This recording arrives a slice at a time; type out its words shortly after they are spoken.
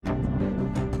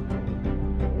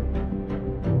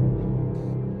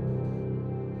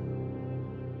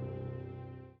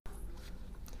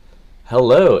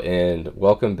Hello, and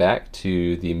welcome back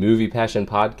to the Movie Passion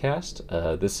Podcast.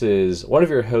 This is one of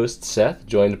your hosts, Seth,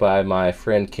 joined by my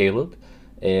friend Caleb.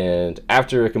 And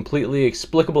after a completely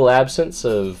explicable absence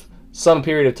of some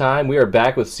period of time, we are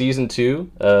back with Season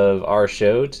 2 of our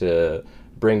show to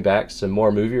bring back some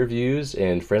more movie reviews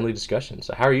and friendly discussions.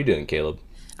 So how are you doing, Caleb?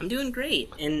 I'm doing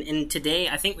great. And today,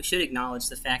 I think we should acknowledge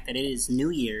the fact that it is New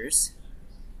Year's.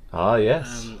 Ah,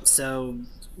 yes. So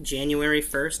January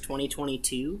 1st,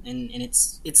 2022, and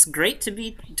it's great to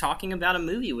be talking about a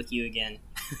movie with you again.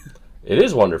 It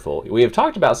is wonderful. We have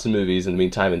talked about some movies in the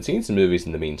meantime and seen some movies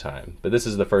in the meantime, but this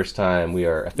is the first time we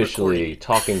are officially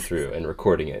talking through and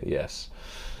recording it, yes.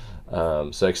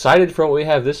 So excited for what we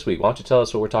have this week. Why don't you tell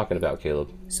us what we're talking about,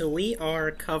 Caleb? So we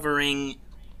are covering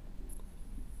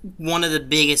one of the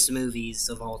biggest movies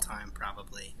of all time,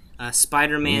 probably.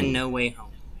 Spider-Man No Way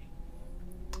Home.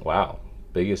 Wow.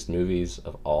 Biggest movies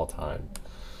of all time.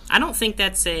 I don't think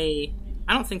that's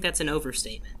an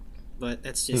overstatement, but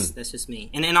that's just me.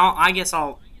 And I guess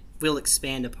we'll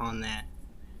expand upon that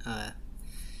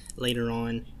later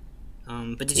on.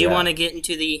 But did you want to get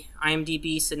into the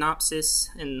IMDb synopsis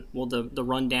and the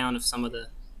rundown of some of the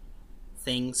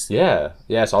things? Yeah.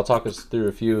 So I'll talk us through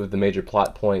a few of the major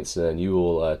plot points, and you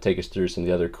will take us through some of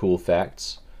the other cool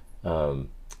facts.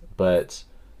 But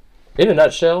in a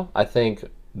nutshell, I think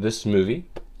this movie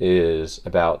is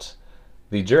about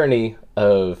the journey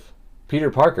of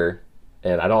Peter Parker,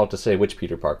 and I don't have to say which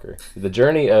Peter Parker. The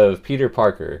journey of Peter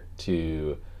Parker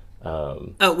to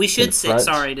we should say,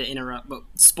 sorry to interrupt, but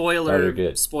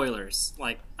spoilers.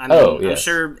 Like, I'm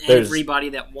sure everybody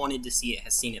that wanted to see it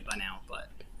has seen it by now, but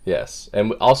yes,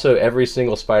 and also every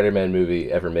single Spider-Man movie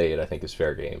ever made, I think, is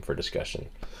fair game for discussion.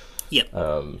 Yep.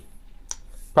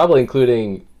 Probably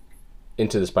including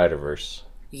Into the Spider-Verse.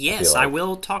 Yes, I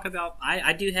will talk about...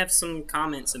 I do have some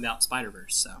comments about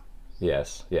Spider-Verse, so...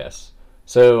 Yes.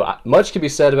 So, much can be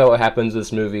said about what happens in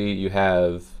this movie. You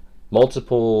have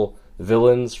multiple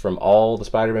villains from all the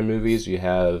Spider-Man movies. You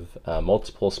have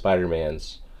multiple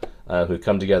Spider-Mans who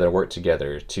come together, work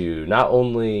together to not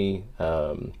only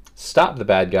stop the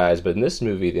bad guys, but in this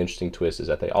movie, the interesting twist is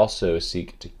that they also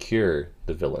seek to cure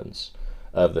the villains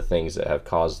of the things that have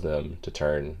caused them to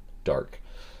turn dark.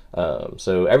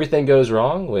 So everything goes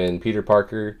wrong when Peter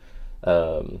Parker,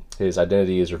 his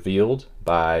identity is revealed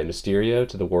by Mysterio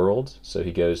to the world. So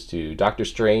he goes to Doctor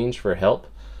Strange for help,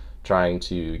 trying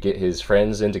to get his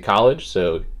friends into college.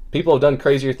 So people have done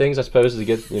crazier things, I suppose, to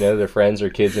get their friends or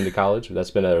kids into college.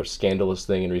 That's been a scandalous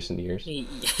thing in recent years.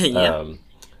 Yeah,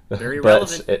 very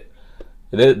relevant.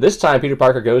 This time, Peter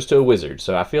Parker goes to a wizard,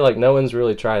 so I feel like no one's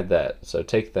really tried that. So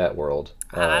take that, world.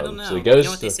 I don't know. So you know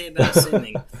what they say about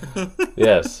assuming.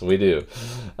 Yes, we do.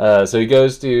 So he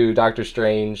goes to Doctor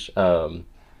Strange,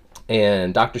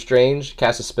 and Doctor Strange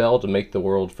casts a spell to make the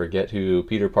world forget who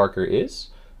Peter Parker is.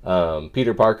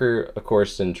 Peter Parker, of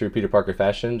course, in true Peter Parker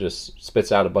fashion, just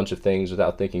spits out a bunch of things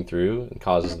without thinking through and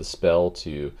causes the spell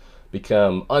to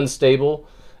become unstable.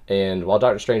 And while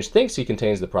Doctor Strange thinks he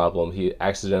contains the problem, he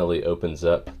accidentally opens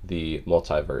up the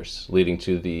multiverse, leading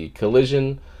to the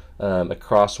collision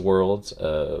across worlds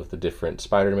of the different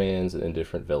Spider-Mans and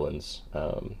different villains.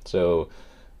 So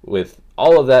with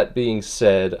all of that being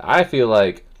said, I feel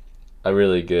like a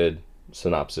really good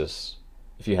synopsis,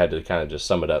 if you had to kind of just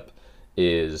sum it up,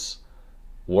 is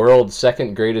world's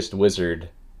second greatest wizard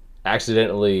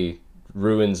accidentally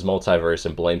ruins multiverse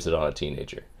and blames it on a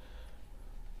teenager.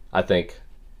 I think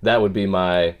that would be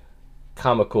my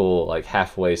comical, like,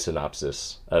 halfway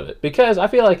synopsis of it. Because I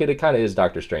feel like it kind of is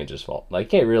Doctor Strange's fault. Like,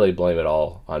 you can't really blame it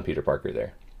all on Peter Parker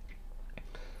there.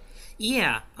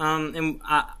 Yeah, and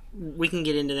we can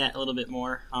get into that a little bit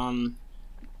more.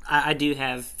 I do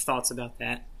have thoughts about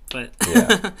that, but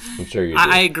yeah, I'm sure you do.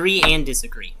 I agree and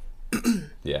disagree.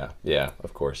 Yeah,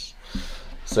 of course.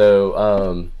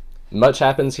 So, much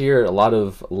happens here, a lot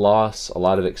of loss, a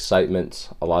lot of excitement,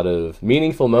 a lot of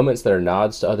meaningful moments that are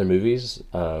nods to other movies,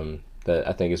 that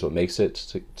I think is what makes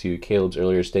it, to Caleb's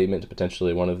earlier statement,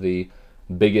 potentially one of the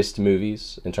biggest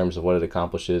movies in terms of what it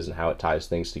accomplishes and how it ties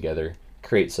things together.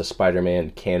 Creates a Spider-Man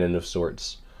canon of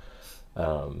sorts.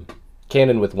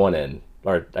 Canon with one end,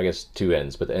 or I guess two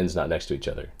ends, but the end's not next to each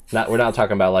other. We're not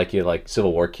talking about like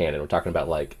Civil War canon. We're talking about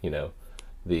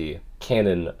the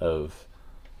canon of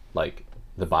like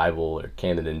the Bible or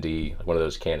canon in D, like one of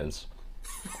those canons.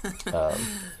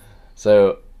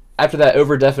 So after that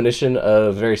over definition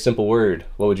of a very simple word,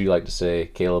 what would you like to say,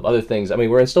 Caleb? Other things. I mean,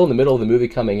 we're still in the middle of the movie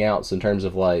coming out, so in terms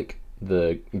of like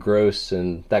the gross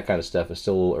and that kind of stuff, it's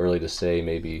still a little early to say,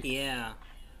 maybe. Yeah.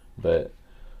 But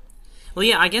well,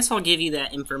 yeah, I guess I'll give you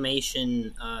that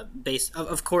information based.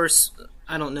 Of course,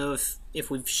 I don't know if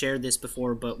we've shared this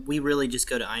before, but we really just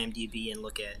go to IMDb and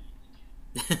look at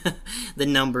the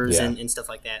numbers and stuff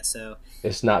like that. So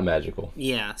it's not magical.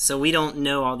 Yeah, so we don't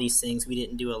know all these things. We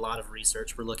didn't do a lot of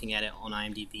research. We're looking at it on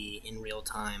IMDb in real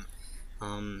time.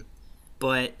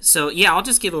 But so yeah, I'll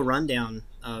just give a rundown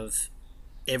of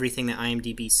everything that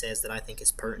IMDb says that I think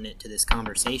is pertinent to this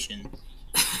conversation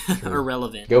or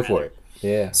relevant. Go for it.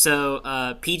 Yeah. So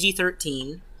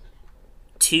PG-13,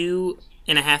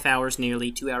 2.5 hours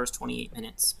nearly, 2 hours 28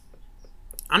 minutes.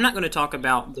 I'm not going to talk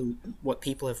about what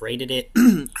people have rated it,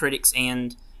 critics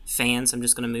and fans. I'm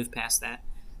just going to move past that.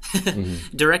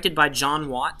 Directed by John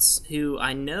Watts, who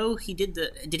I know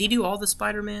did he do all the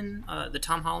Spider-Man, the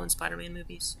Tom Holland Spider-Man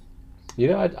movies?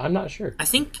 I'm not sure. I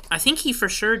think he for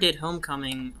sure did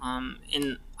Homecoming,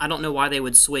 and I don't know why they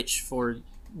would switch for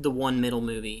the one middle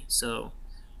movie. So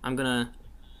it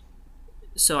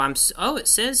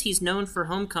says he's known for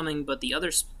Homecoming, but the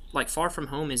others, like Far From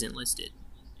Home, isn't listed.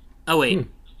 Oh wait,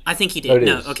 I think he did.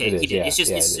 Okay, he did. Yeah, it's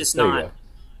just not.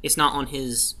 It's not on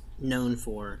his known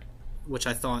for, which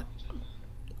I thought.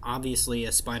 Obviously,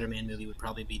 a Spider-Man movie would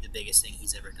probably be the biggest thing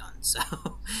he's ever done. So.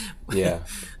 Yeah.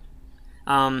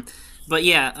 But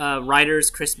yeah, writers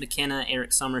Chris McKenna,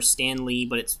 Eric Summers, Stan Lee,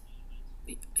 but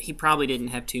he probably didn't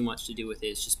have too much to do with it.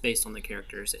 It's just based on the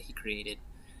characters that he created.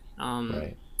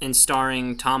 Right. And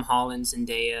starring Tom Holland,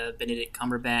 Zendaya, Benedict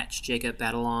Cumberbatch, Jacob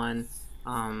Batalon,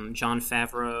 Jon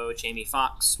Favreau, Jamie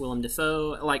Foxx, Willem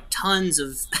Dafoe, like tons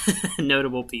of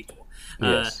notable people.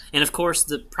 Yes. And of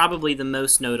course, probably the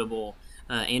most notable,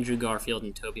 Andrew Garfield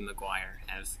and Tobey Maguire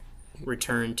have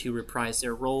returned to reprise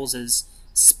their roles as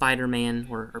Spider-Man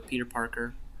or Peter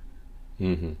Parker.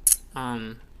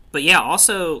 Mm-hmm. But yeah,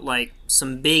 also like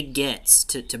some big gets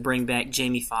to bring back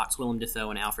Jamie Foxx, Willem Dafoe,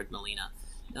 and Alfred Molina.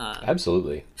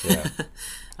 Absolutely, yeah.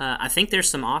 I think there's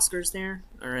some Oscars there,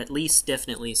 or at least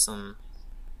definitely some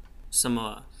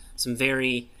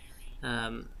very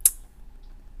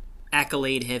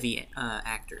accolade-heavy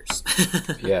actors.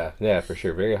 yeah, for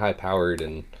sure. Very high-powered,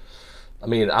 and I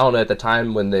mean, I don't know at the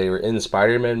time when they were in the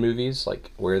Spider-Man movies,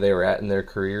 like where they were at in their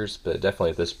careers, but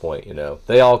definitely at this point,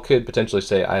 they all could potentially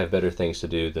say, "I have better things to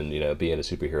do than be in a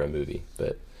superhero movie."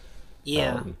 But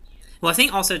yeah, well, I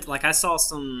think also like I saw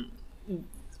some.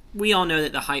 We all know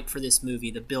that the hype for this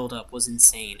movie, the build-up was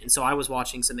insane. And so I was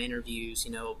watching some interviews,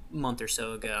 a month or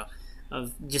so ago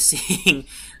of just seeing,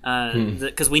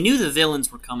 because we knew the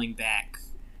villains were coming back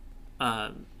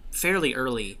fairly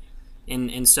early.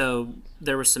 And so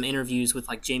there were some interviews with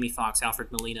like Jamie Foxx,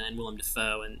 Alfred Molina, and Willem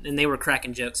Dafoe, and they were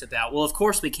cracking jokes about, well, of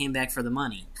course we came back for the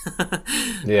money.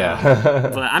 Yeah.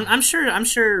 But I'm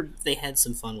sure they had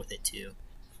some fun with it too.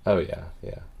 Oh yeah.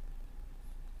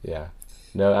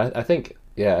 No, I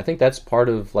think that's part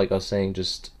of, like I was saying,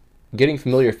 just getting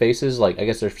familiar faces. Like, I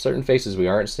guess there's certain faces we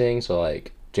aren't seeing. So,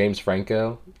 like, James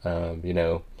Franco, he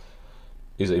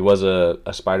was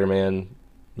a Spider-Man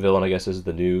villain, I guess, is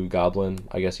the new Goblin,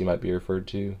 I guess he might be referred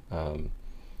to.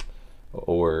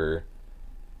 Or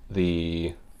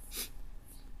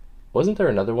wasn't there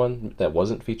another one that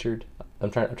wasn't featured?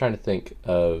 I'm trying to think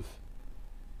of...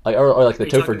 Like, or like the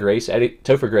Topher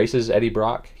Grace's Eddie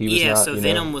Brock. He was not. So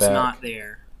Venom was not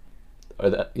there. Or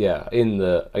in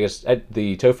the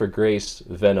the Topher Grace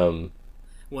Venom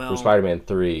for Spider-Man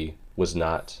 3 was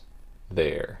not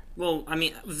there. Well, I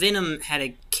mean, Venom had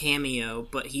a cameo,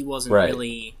 but he wasn't right.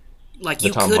 really like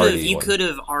you could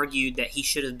have argued that he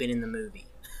should have been in the movie.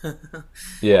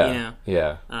 Yeah.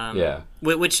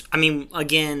 Which I mean,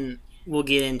 again, we'll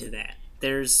get into that.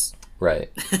 There's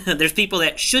people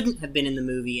that shouldn't have been in the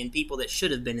movie and people that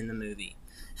should have been in the movie.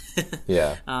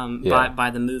 By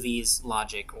the movie's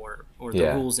logic or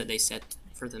the rules that they set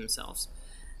for themselves.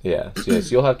 Yeah, so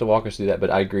you'll have to walk us through that, but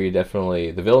I agree,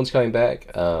 definitely. The villain's coming back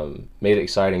made it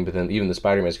exciting, but then even the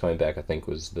Spider-Man's coming back, I think,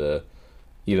 was the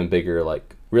even bigger,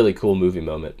 like, really cool movie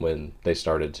moment when they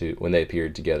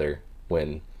appeared together,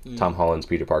 when Tom Holland's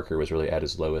Peter Parker was really at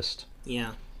his lowest.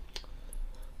 Yeah.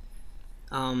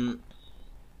 I'm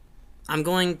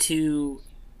going to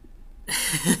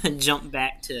jump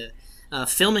back to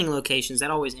filming locations.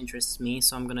 That always interests me,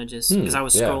 so I'm going to just... Because I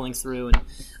was scrolling through,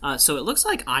 and so it looks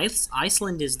like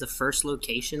Iceland is the first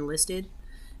location listed.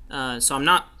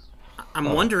 So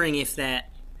I'm wondering if that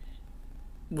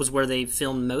was where they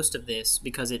filmed most of this,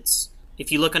 because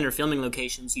if you look under filming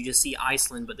locations, you just see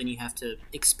Iceland, but then you have to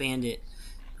expand it.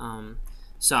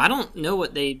 So I don't know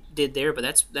what they did there, but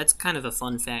that's kind of a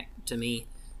fun fact to me.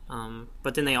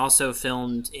 But then they also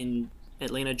filmed in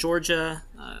Atlanta, Georgia,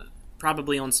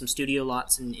 probably on some studio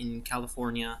lots in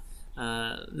California,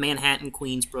 Manhattan,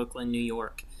 Queens, Brooklyn, New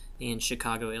York, and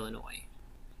Chicago, Illinois.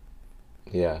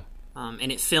 Yeah.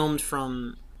 And it filmed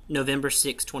from November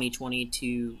 6, 2020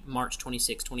 to March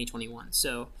 26, 2021.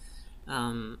 So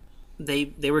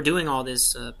they were doing all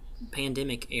this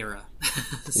pandemic era.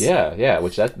 So, Yeah,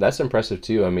 which that's impressive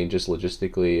too. I mean, just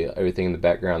logistically, everything in the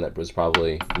background that was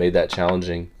probably made that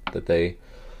challenging that they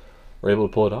were able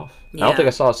to pull it off. I don't think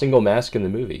I saw a single mask in the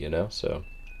movie, so.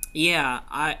 Yeah,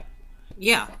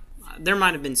 there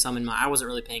might have been some in I wasn't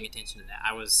really paying attention to that.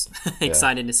 I was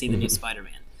excited to see the new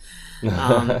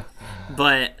Spider-Man.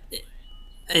 But,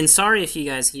 and sorry if you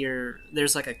guys hear,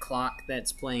 there's like a clock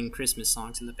that's playing Christmas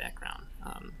songs in the background.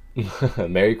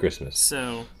 Merry Christmas.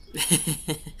 So,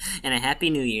 and a Happy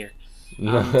New Year.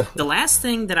 The last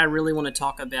thing that I really want to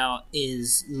talk about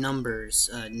is numbers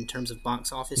in terms of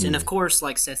box office. And of course,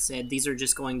 like Seth said, these are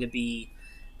just going to be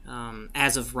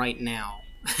as of right now,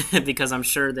 because I'm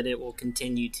sure that it will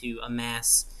continue to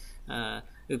amass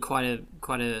quite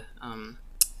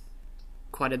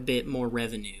a bit more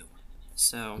revenue.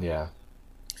 So yeah,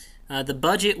 the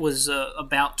budget was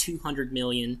about $200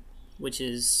 million, which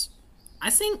is, I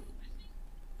think,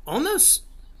 almost.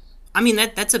 I mean,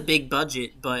 that's a big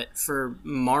budget, but for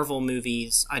Marvel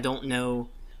movies, I don't know.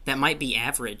 That might be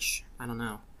average. I don't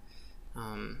know.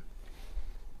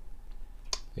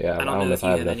 Yeah, I don't know if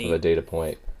I have enough of a data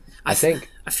point. I feel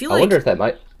like, wonder if that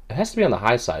might. It has to be on the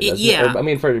high side, doesn't it? Or, I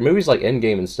mean, for movies like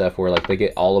Endgame and stuff, where like they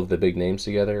get all of the big names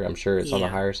together, I'm sure it's on the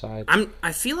higher side.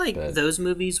 I feel like those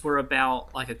movies were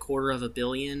about like $250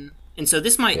 million, and so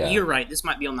this might. You're right. This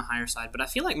might be on the higher side, but I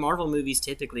feel like Marvel movies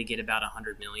typically get about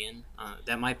 $100 million.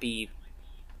 That might be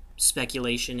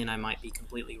speculation, and I might be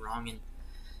completely wrong in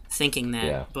thinking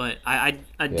that. But I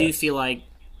do feel like,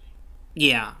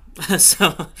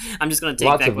 so I'm just going to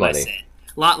take back what I said.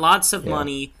 Lots of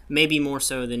money, maybe more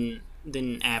so than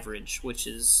average, which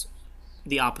is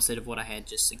the opposite of what I had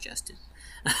just suggested.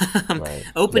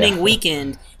 Opening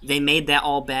weekend, they made that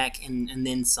all back and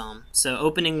then some. So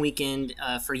opening weekend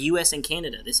for U.S. and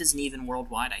Canada, this isn't even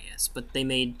worldwide, I guess, but they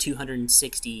made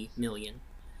 $260 million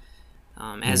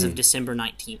as of December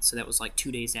 19th. So that was like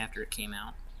 2 days after it came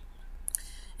out.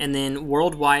 And then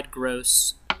worldwide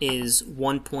gross is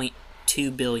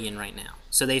 $1.2 billion right now.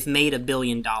 So they've made $1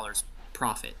 billion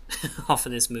profit off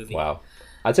of this movie. Wow.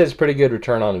 I'd say it's a pretty good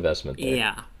return on investment there.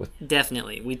 Yeah,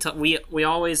 definitely. We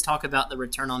always talk about the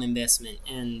return on investment,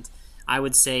 and I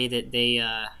would say that they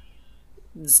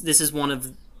this is one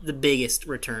of the biggest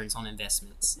returns on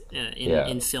investments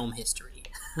in film history.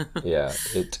 Yeah,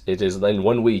 it is. In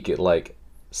 1 week, it like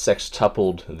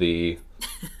sextupled the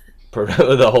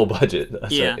whole budget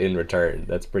in return.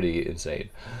 That's pretty insane.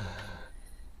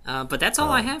 But that's all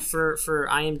I have for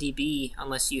IMDb,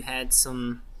 unless you had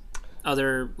some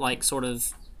other like sort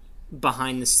of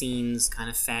behind the scenes kind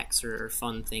of facts or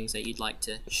fun things that you'd like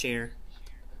to share.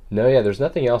 No, there's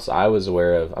nothing else I was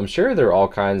aware of. I'm sure there are all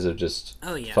kinds of just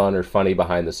fun or funny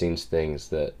behind the scenes things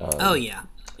that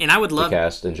and I would love the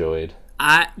cast enjoyed.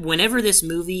 Whenever this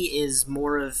movie is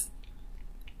more of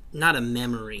not a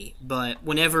memory, but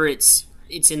whenever it's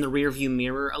in the rearview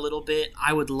mirror a little bit,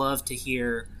 I would love to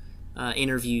hear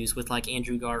interviews with like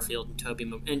Andrew Garfield and Tobey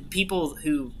Maguire and people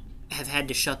who have had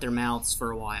to shut their mouths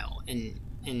for a while and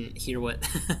hear what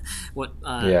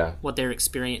their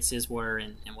experiences were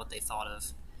and what they thought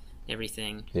of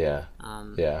everything. Yeah,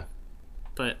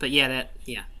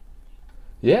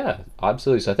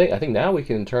 absolutely. So I think now we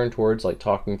can turn towards like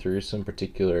talking through some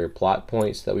particular plot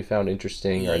points that we found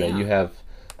interesting. Or I know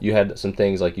you had some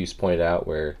things like you pointed out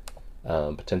where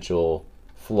potential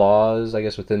flaws, I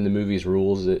guess, within the movie's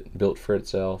rules it built for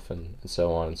itself, and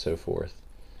so on and so forth.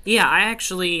 Yeah,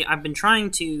 I've been trying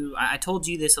to, I told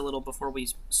you this a little before we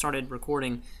started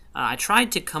recording, I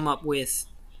tried to come up with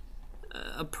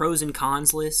a pros and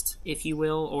cons list, if you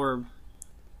will, or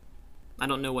I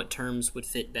don't know what terms would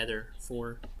fit better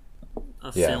for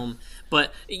a film,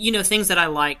 but, things that I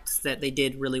liked that they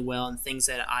did really well and things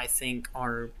that I think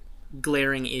are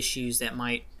glaring issues that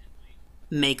might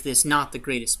make this not the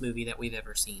greatest movie that we've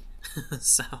ever seen.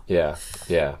 So yeah,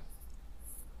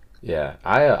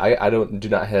 I do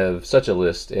not have such a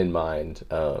list in mind.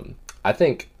 I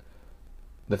think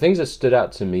the things that stood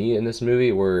out to me in this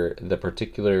movie were the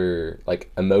particular like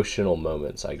emotional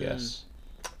moments, I guess,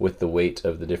 with the weight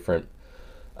of the different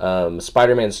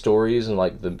Spider-Man stories and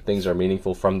like the things that are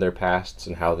meaningful from their pasts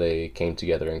and how they came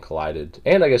together and collided,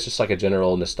 and I guess just like a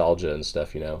general nostalgia and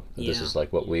stuff. This is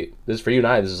like this is for you and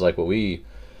I. This is like what we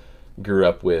grew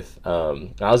up with. I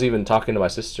was even talking to my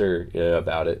sister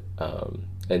about it.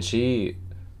 And she,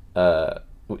 her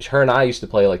and I used to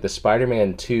play like the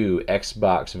Spider-Man 2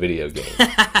 Xbox video game.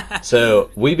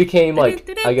 So we became like,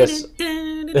 I guess, so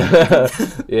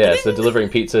delivering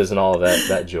pizzas and all of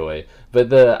that joy.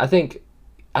 But I think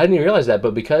I didn't even realize that,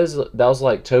 but because that was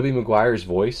like Tobey Maguire's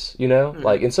voice, you know, Mm,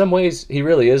 like in some ways he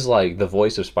really is like the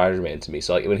voice of Spider-Man to me.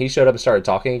 So like when he showed up and started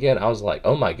talking again, I was like,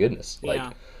 oh my goodness, like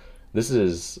yeah. this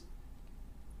is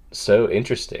so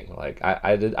interesting. Like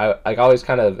I always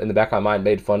kind of in the back of my mind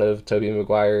made fun of Tobey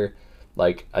Maguire,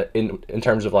 like in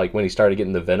terms of like when he started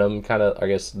getting the Venom kind of, I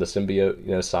guess, the symbiote,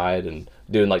 you know, side and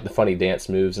doing like the funny dance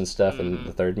moves and stuff in Hmm.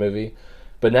 the third movie.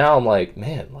 But now I'm like,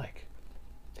 man, like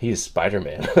he's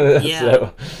Spider-Man. Yeah.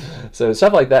 So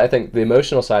stuff like that. I think the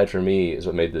emotional side for me is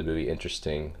what made the movie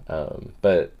interesting.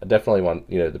 But I definitely want,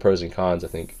 you know, the pros and cons. I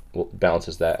think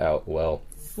balances that out well.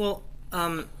 Well,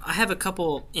 I have a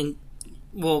couple in.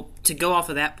 Well, to go off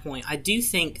of that point, I do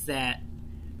think that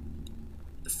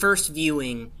first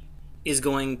viewing is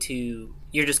going to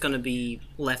you're just going to be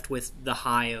left with the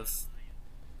high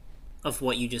of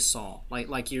what you just saw.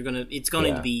 Like you're gonna it's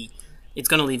going to Yeah, be it's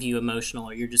going to leave you emotional,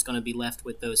 or you're just going to be left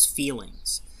with those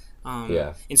feelings.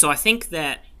 yeah, And so I think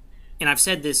that, and I've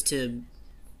said this to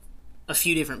a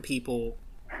few different people.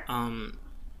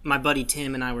 My buddy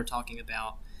Tim and I were talking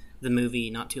about the movie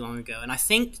not too long ago, and I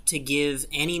think to give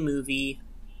any movie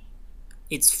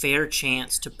its fair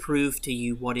chance to prove to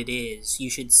you what it is, you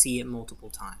should see it multiple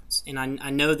times. And I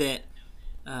know that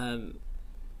um,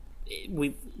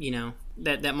 we,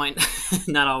 that might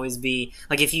not always be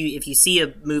like if you see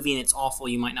a movie and it's awful,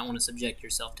 you might not want to subject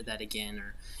yourself to that again,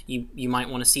 or you might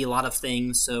want to see a lot of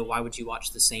things. So why would you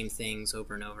watch the same things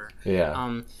over and over? yeah,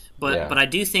 Um, yeah, but I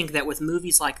do think that with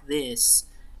movies like this,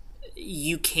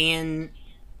 you can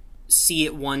see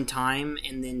it one time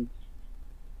and then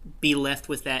be left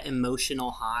with that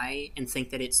emotional high and think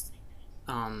that it's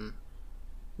um,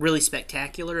 really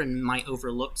spectacular and might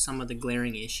overlook some of the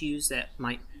glaring issues that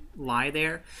might lie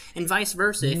there. And vice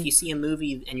versa, if hmm, you see a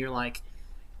movie and you're like,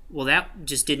 well, that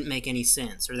just didn't make any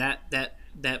sense, or that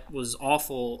was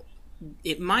awful,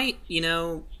 it might,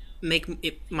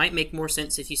 make more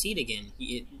sense if you see it again.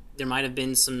 There might have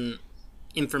been some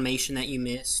information that you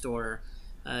missed, or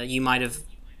you might have,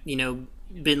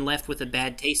 been left with a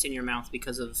bad taste in your mouth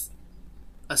because of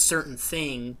a certain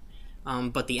thing,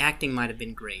 but the acting might have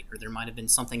been great, or there might have been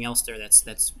something else there that's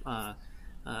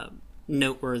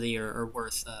noteworthy, or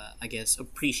worth, I guess,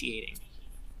 appreciating.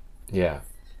 yeah.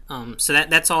 So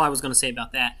that's all I was going to say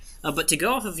about that. But to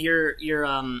go off of your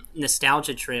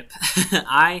nostalgia trip,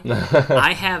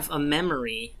 I have a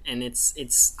memory, and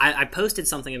I posted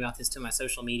something about this to my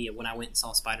social media when I went and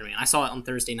saw Spider Man. I saw it on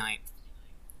Thursday night,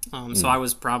 so I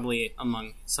was probably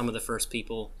among some of the first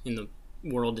people in the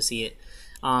world to see it.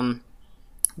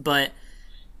 But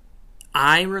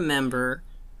I remember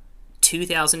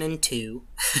 2002.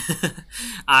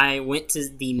 I went to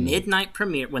the midnight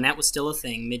premiere when that was still a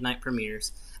thing. Midnight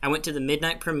premieres. I went to the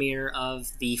midnight premiere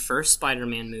of the first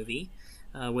Spider-Man movie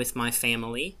with my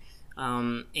family,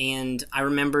 and I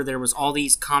remember there was all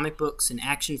these comic books and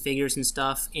action figures and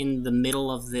stuff in the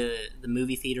middle of the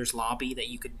movie theater's lobby that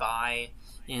you could buy,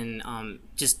 and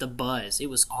just the buzz. It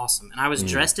was awesome, and I was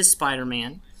dressed as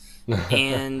Spider-Man,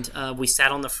 and we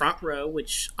sat on the front row,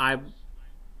 which I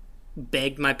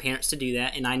begged my parents to do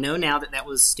that, and I know now that that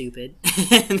was stupid,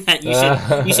 and that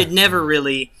you should never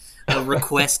really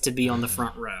request to be on the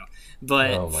front row.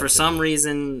 Oh But my for some goodness.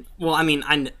 reason, well, I mean,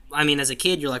 as a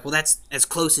kid, you're like, well, that's as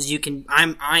close as you can.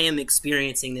 I am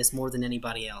experiencing this more than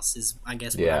anybody else. Is I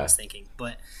guess what I Yeah, was thinking.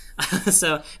 But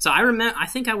so I remember. I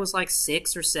think I was like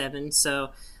 6 or 7.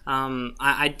 So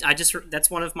I just that's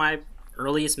one of my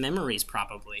earliest memories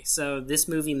probably. So this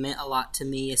movie meant a lot to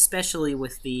me, especially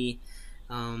with the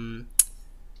um,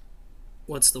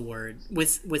 what's the word,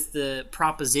 with the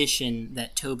proposition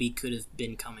that Toby could have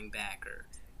been coming back, or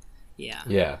yeah.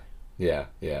 yeah,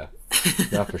 yeah.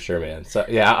 Not for sure, man. So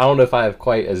yeah, I don't know if I have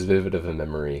quite as vivid of a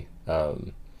memory.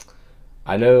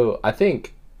 I know. I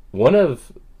think one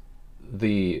of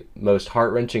the most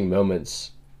heart wrenching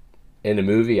moments in a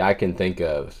movie I can think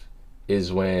of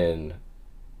is when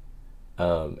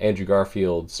Andrew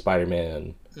Garfield's Spider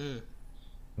Man Mm,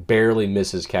 barely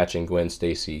misses catching Gwen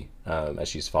Stacy as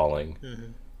she's falling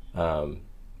hmm. um,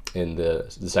 in the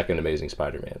second Amazing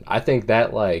Spider-Man. I think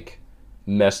that like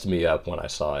messed me up when I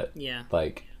saw it. Yeah.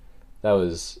 Like that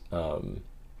was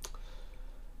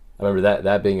I remember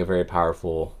that being a very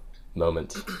powerful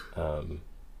moment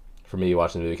for me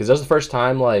watching the movie because that was the first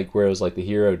time like where it was like the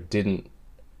hero didn't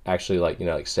actually like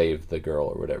like save the girl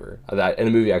or whatever that in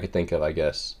a movie I could think of I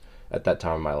guess at that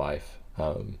time in my life.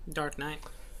 Dark Knight.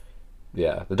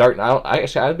 Yeah, the Dark Knight.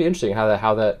 Actually, I'd be interesting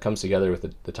how that comes together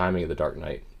with the timing of the Dark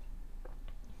Knight.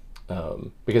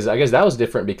 Because I guess that was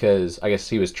different because I guess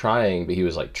he was trying, but he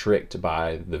was like tricked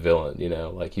by the villain.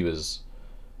 Like he was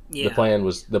Yeah.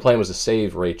 the plan was to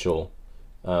save Rachel,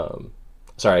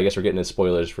 Sorry, I guess we're getting into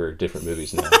spoilers for different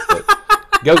movies now. But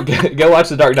go watch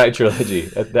the Dark Knight trilogy.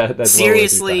 That's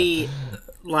seriously,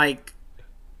 like,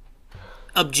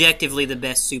 objectively the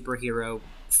best superhero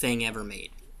thing ever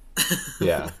made.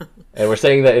 Yeah, and we're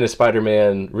saying that in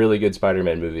a really good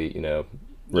Spider-Man movie,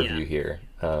 review here.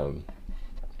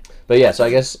 But yeah, so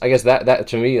I guess that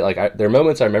to me, like, there are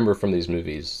moments I remember from these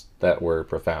movies that were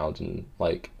profound, and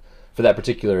like for that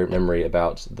particular memory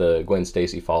about the Gwen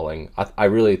Stacy falling, I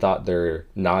really thought their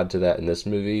nod to that in this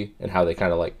movie and how they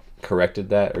kind of like corrected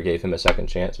that or gave him a second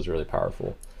chance was really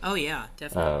powerful. Oh yeah,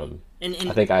 definitely. And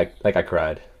I think I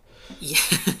cried. Yeah,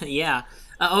 yeah.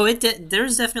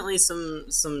 There's definitely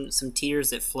some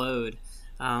tears that flowed.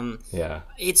 Yeah.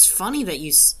 It's funny that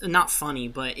not funny,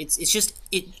 but it's just,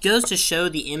 it goes to show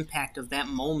the impact of that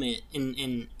moment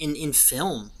in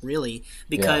film, really,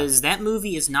 because that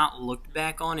movie is not looked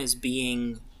back on as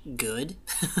being good.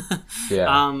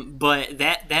 Yeah. But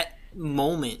that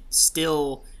moment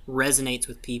still resonates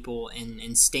with people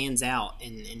and stands out,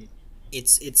 and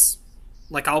it's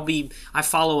like, I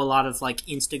follow a lot of like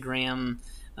Instagram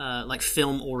like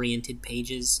film oriented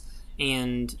pages,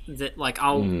 and that, like,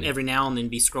 I'll every now and then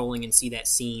be scrolling and see that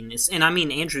scene. And I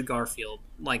mean, Andrew Garfield,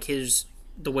 like,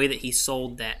 the way that he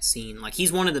sold that scene, like,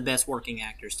 he's one of the best working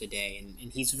actors today,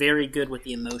 and he's very good with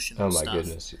the emotional stuff. Oh my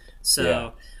goodness.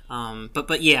 So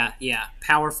but yeah,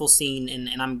 powerful scene,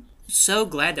 and I'm so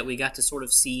glad that we got to sort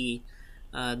of see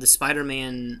the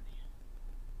Spider-Men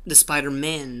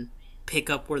pick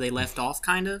up where they left off,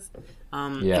 kind of.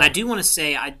 And I do want to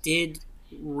say, I did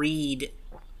read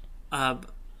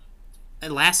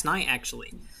last night,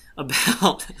 actually,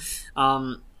 about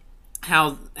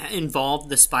how involved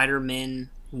the Spider-Men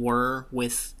were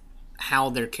with how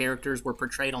their characters were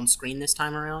portrayed on screen this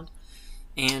time around.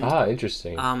 And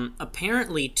interesting.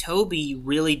 Apparently, Toby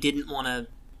really didn't want to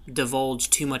divulge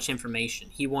too much information.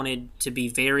 He wanted to be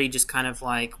very just kind of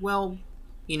like, well,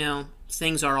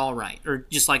 things are all right, or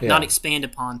just like not expand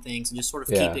upon things and just sort of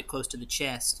keep it close to the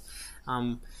chest,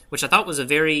 which I thought was a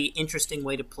very interesting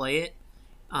way to play it.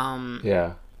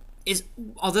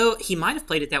 Although he might have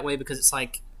played it that way because it's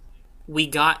like, we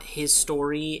got his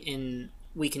story and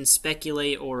we can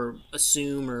speculate or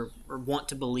assume or want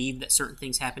to believe that certain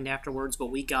things happened afterwards, but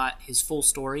we got his full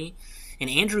story. And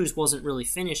Andrew's wasn't really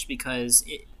finished because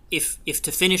if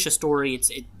to finish a story,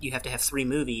 you have to have 3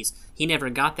 movies. He never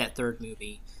got that 3rd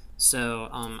movie. So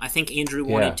I think Andrew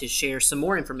wanted to share some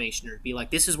more information, or be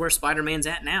like, this is where Spider-Man's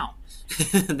at now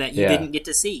that you didn't get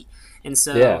to see. And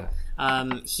so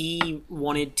he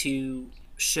wanted to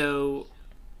show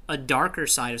a darker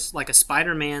side, like a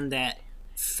Spider-Man that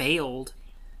failed,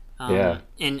 and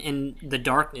the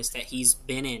darkness that he's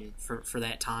been in for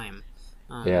that time.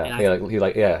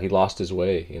 He lost his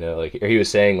way, like, or he was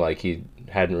saying, like, he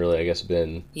hadn't really, I guess,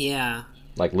 been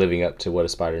like living up to what a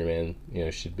Spider-Man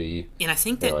should be. And I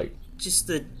think that, like, just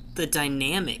the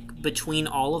dynamic between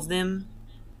all of them,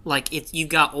 like, you've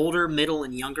got older, middle,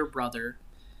 and younger brother,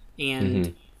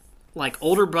 and like,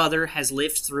 older brother has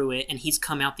lived through it and he's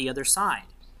come out the other side.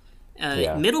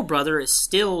 Middle brother is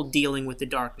still dealing with the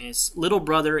darkness. Little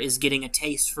brother is getting a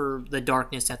taste for the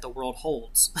darkness that the world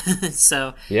holds.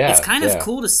 So it's kind of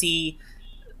cool to see.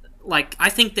 Like, I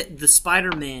think that the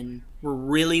Spider-Men were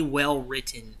really well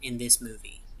written in this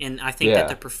movie, and I think that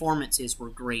the performances were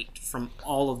great from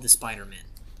all of the Spider-Men.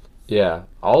 Yeah,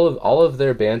 all of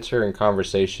their banter and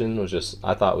conversation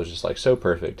I thought was just like so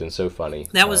perfect and so funny.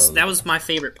 That was my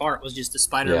favorite part, was just the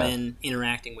Spider-Men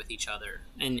interacting with each other,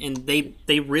 and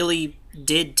they really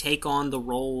did take on the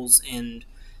roles, and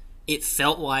it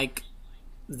felt like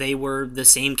they were the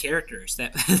same characters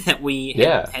that we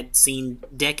had seen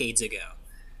decades ago.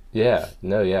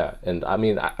 And I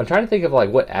mean, I'm trying to think of like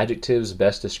what adjectives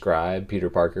best describe Peter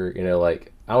Parker.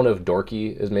 Like, I don't know if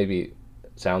dorky is maybe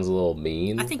sounds a little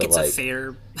mean. I think it's like, a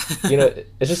fair.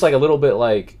 It's just like a little bit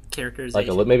like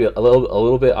characterization, like maybe a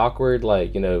little bit awkward.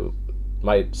 Like,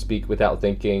 might speak without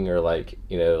thinking, or like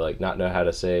like not know how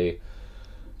to say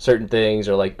certain things,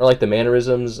 or like the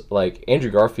mannerisms. Like, Andrew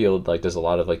Garfield like does a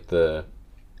lot of like the,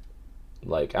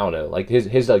 like, I don't know, like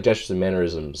his like gestures and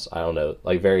mannerisms, I don't know,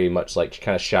 like very much like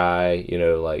kind of shy,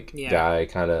 like guy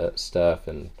kind of stuff,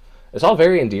 and it's all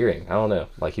very endearing. I don't know,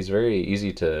 like, he's very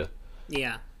easy to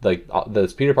like,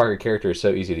 the Peter Parker character is so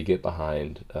easy to get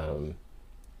behind,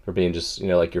 for being just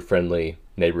like your friendly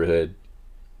neighborhood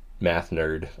math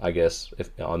nerd, I guess, if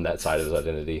on that side of his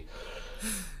identity.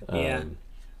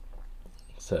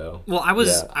 So I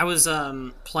was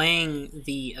playing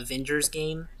the Avengers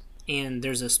game, and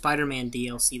there's a Spider-Man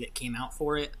DLC that came out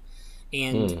for it,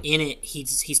 and in it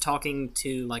he's talking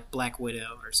to like Black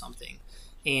Widow or something,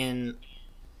 and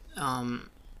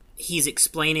he's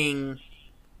explaining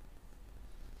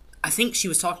I think she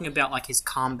was talking about like his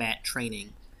combat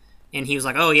training. And he was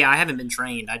like, "Oh yeah, I haven't been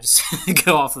trained. I just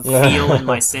go off of feel and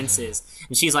my senses."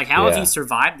 And she's like, "How have you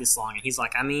survived this long?" And he's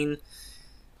like, "I mean,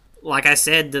 like I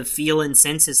said, the feel and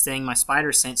senses thing, my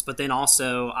spider sense, but then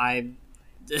also I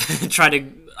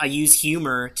I use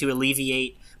humor to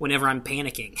alleviate whenever I'm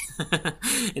panicking."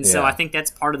 And so I think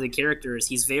that's part of the character is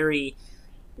he's very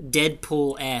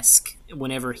Deadpool-esque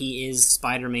whenever he is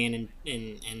Spider-Man,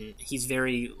 and he's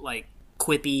very like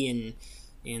quippy and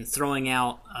throwing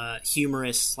out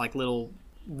humorous like little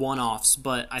one-offs,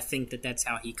 but I think that's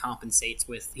how he compensates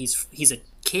with he's a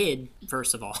kid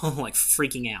first of all, like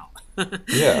freaking out.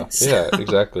 Yeah,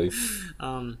 exactly.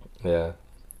 Yeah,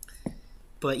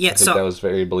 but yeah, I think that was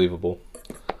very believable.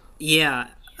 Yeah,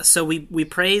 so we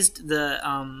praised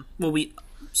the we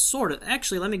sort of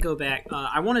actually let me go back.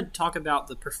 I want to talk about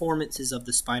the performances of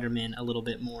the Spider-Man a little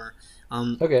bit more.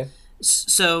 Okay.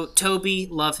 So Tobey,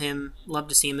 love him, love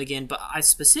to see him again. But I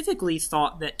specifically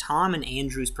thought that Tom and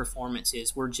Andrew's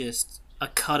performances were just a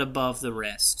cut above the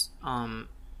rest. I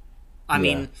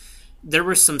mean, there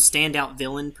were some standout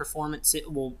villain performances.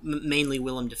 Well, mainly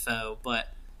Willem Dafoe, but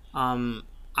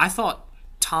I thought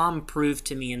Tom proved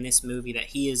to me in this movie that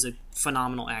he is a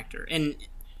phenomenal actor, and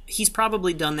he's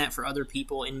probably done that for other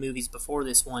people in movies before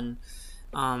this one.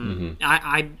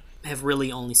 I have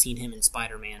really only seen him in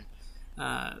Spider-Man.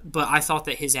 But I thought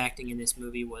that his acting in this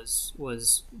movie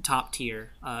was top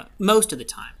tier most of the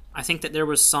time. I think that there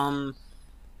was some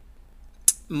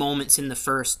moments in the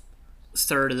first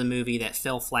third of the movie that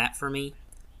fell flat for me.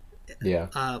 Yeah.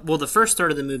 Well, the first third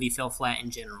of the movie fell flat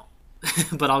in general,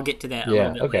 but I'll get to that a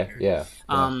little bit later. Yeah.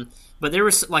 But there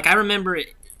was like I remember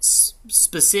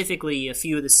specifically a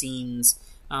few of the scenes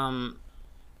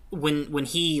when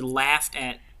he laughed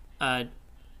at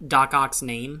Doc Ock's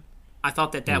name. I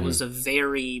thought that was a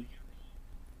very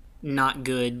not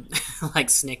good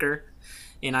like snicker,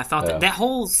 and I thought that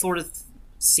whole sort of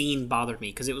scene bothered me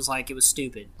because it was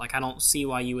stupid. Like I don't see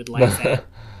why you would laugh at.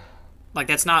 Like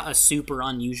that's not a super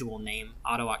unusual name,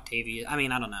 Otto Octavius. I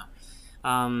mean, I don't know.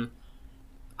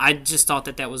 I just thought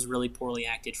that was really poorly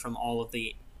acted from all of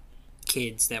the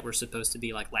kids that were supposed to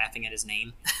be like laughing at his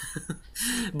name.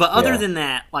 But other than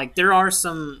that, like there are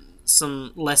some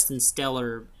less than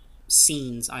stellar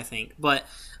scenes, I think, but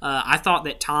I thought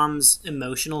that Tom's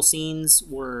emotional scenes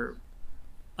were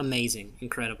amazing,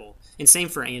 incredible, and same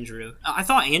for Andrew. I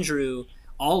thought Andrew,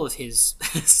 all of his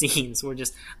scenes were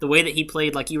just the way that he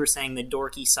played, like you were saying, the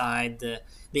dorky side, the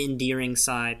endearing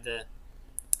side,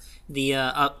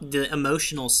 the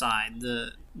emotional side,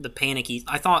 the panicky.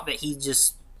 I thought that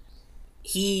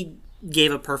he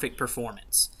gave a perfect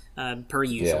performance. Per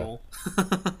usual.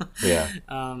 But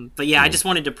I just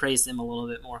wanted to praise him a little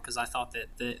bit more because I thought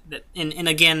that and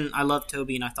again, I love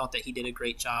Tobey and I thought that he did a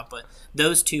great job, but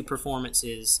those two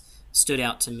performances stood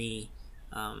out to me.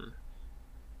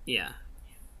 Yeah,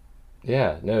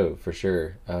 no, for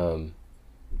sure.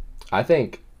 I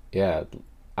think, I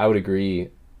would agree.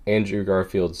 Andrew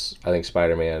Garfield's, I think,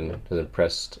 Spider-Man has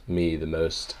impressed me the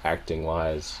most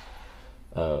acting-wise.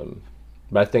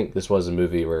 But I think this was a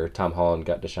movie where Tom Holland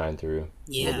got to shine through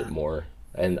a little bit more.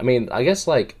 And I mean, I guess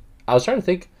like I was trying to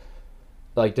think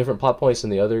like different plot points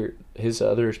in his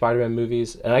other Spider-Man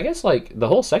movies, and I guess like the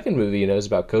whole second movie, is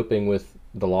about coping with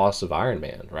the loss of Iron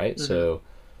Man, right? Mm-hmm. So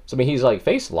I mean, he's like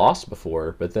faced loss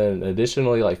before, but then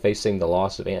additionally like facing the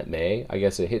loss of Aunt May. I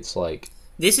guess it hits like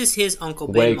this is his Uncle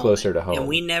Ben way moment, closer to home, and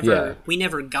we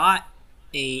never got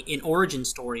an origin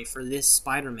story for this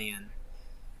Spider-Man.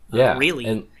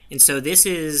 Really. And so this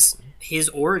is his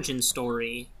origin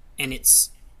story, and it's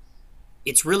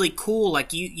really cool.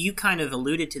 Like you kind of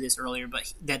alluded to this earlier,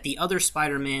 but that the other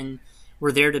Spider-Men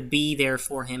were there to be there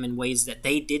for him in ways that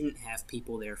they didn't have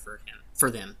people there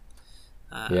for them.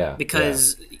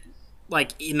 Because,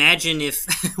 like, imagine if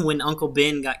when Uncle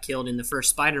Ben got killed in the first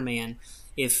Spider-Man,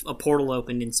 if a portal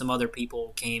opened and some other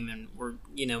people came and were,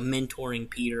 mentoring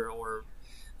Peter or,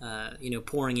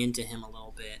 pouring into him a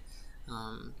little bit.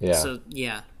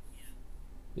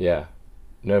 Yeah,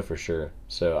 no, for sure.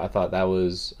 So I thought that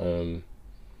was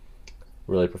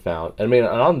really profound. I mean,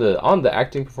 on the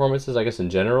acting performances, I guess in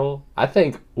general, I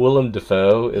think Willem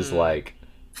Dafoe is like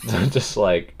just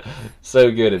like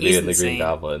so good at being the Green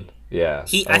Goblin. Yeah,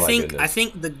 I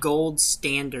think the gold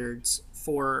standards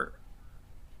for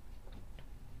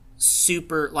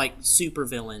super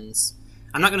villains.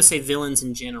 I'm not going to say villains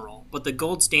in general, but the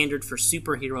gold standard for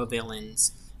superhero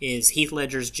villains is Heath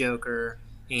Ledger's Joker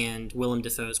and Willem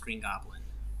Dafoe's Green Goblin.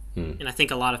 And I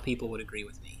think a lot of people would agree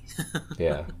with me.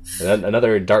 Yeah. And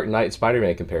another Dark Knight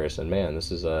Spider-Man comparison. Man,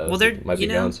 this is might be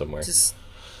down somewhere.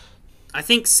 I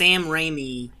think Sam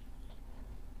Raimi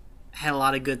had a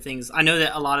lot of good things. I know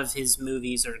that a lot of his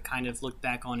movies are kind of looked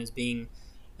back on as being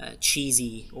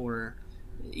cheesy or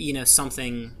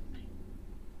something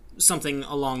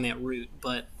along that route,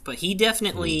 but he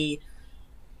definitely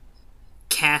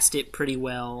cast it pretty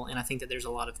well, and I think that there's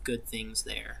a lot of good things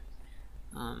there.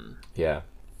 Yeah.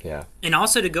 And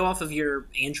also, to go off of your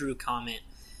Andrew comment,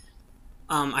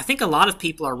 I think a lot of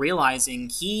people are realizing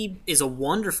he is a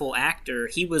wonderful actor.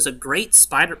 He was a great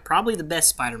probably the best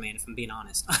Spider-Man, if I'm being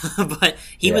honest. But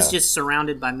he was just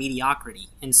surrounded by mediocrity,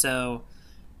 and so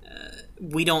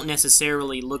we don't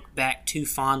necessarily look back too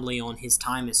fondly on his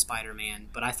time as Spider-Man.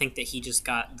 But I think that he just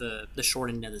got the short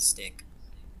end of the stick.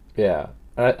 Yeah.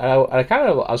 I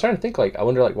was trying to think, like, I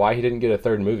wonder, like, why he didn't get a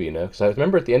third movie, because I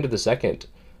remember at the end of the second,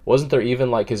 wasn't there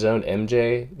even, like, his own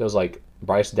MJ that was, like,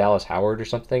 Bryce Dallas Howard or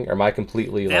something? Or am I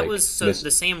completely, that was the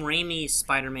Sam Raimi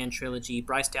Spider-Man trilogy.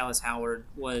 Bryce Dallas Howard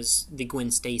was the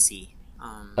Gwen Stacy. So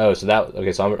I'm just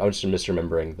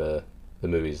misremembering the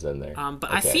movies then there. But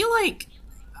okay. I feel like,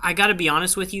 I gotta be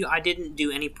honest with you, I didn't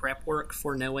do any prep work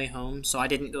for No Way Home, so I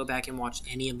didn't go back and watch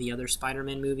any of the other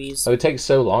Spider-Man movies. Oh, it takes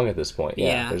so long at this point.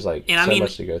 Yeah. There's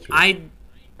much to go through.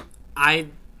 I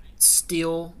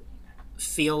still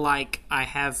feel like I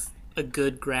have a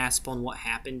good grasp on what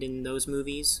happened in those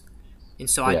movies, and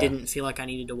so I didn't feel like I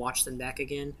needed to watch them back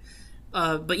again.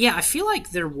 But yeah, I feel like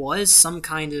there was some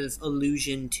kind of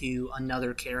allusion to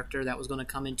another character that was going to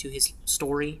come into his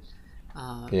story.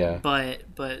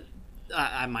 But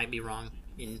I might be wrong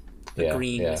in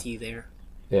agreeing with you there.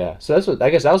 Yeah, so I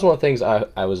guess that was one of the things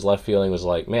I was left feeling was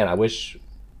like, man, I wish.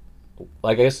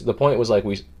 Like, I guess the point was, like,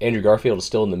 Andrew Garfield is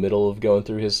still in the middle of going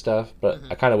through his stuff, but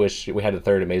I kind of wish we had a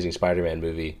third Amazing Spider-Man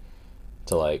movie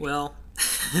to, like,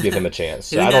 give him a chance.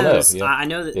 So I don't know.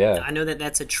 Yeah. I know that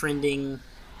that's a trending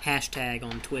hashtag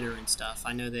on Twitter and stuff.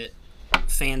 I know that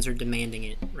fans are demanding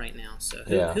it right now. So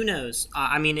who knows?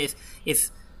 I mean, if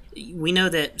we know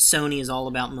that Sony is all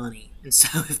about money, and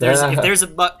so if there's a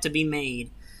buck to be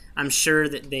made, I'm sure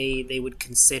that they would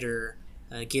consider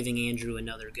giving Andrew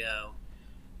another go.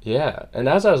 Yeah, and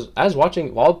as I was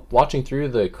watching through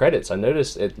the credits, I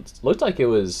noticed it looked like it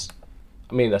was,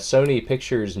 a Sony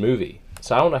Pictures movie.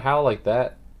 So I don't know how, like,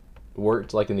 that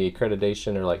worked, like, in the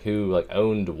accreditation, or, like, who, like,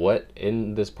 owned what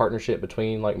in this partnership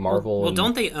between, like, Marvel. Well,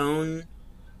 don't they own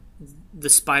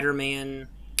the Spider-Man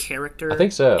character? I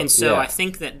think so. And so I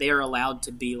think that they're allowed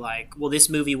to be like, well, this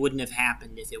movie wouldn't have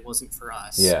happened if it wasn't for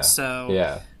us. Yeah.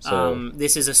 So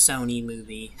this is a Sony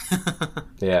movie.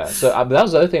 Yeah. So that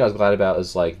was the other thing I was glad about,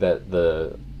 is like that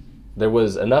there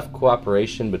was enough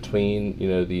cooperation between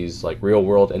these, like, real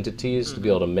world entities to be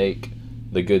able to make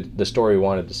the story we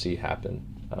wanted to see happen.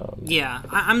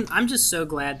 I'm just so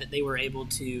glad that they were able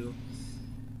to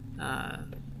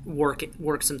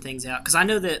work some things out, because I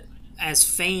know that as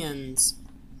fans,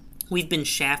 we've been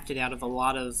shafted out of a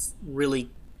lot of really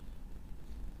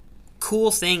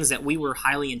cool things that we were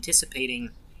highly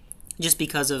anticipating, just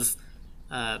because of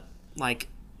like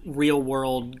real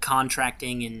world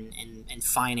contracting and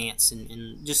finance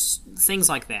and just things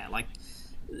like that. Like,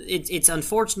 it's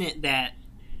unfortunate that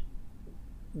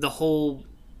the whole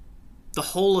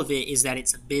of it is that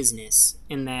it's a business,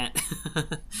 and that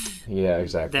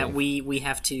exactly, that we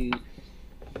have to,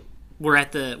 we're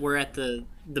at the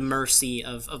mercy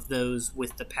of those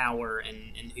with the power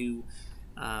and who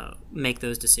make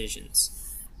those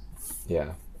decisions.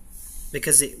 Yeah.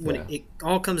 Because it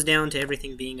all comes down to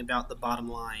everything being about the bottom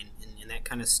line, and that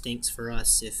kind of stinks for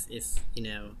us if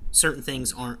certain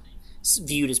things aren't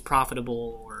viewed as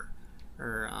profitable or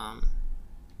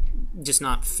just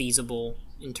not feasible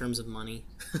in terms of money.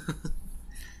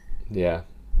 Yeah.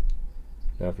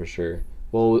 No, for sure.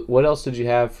 Well, what else did you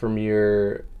have from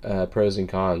your pros and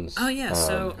cons? Oh yeah,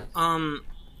 so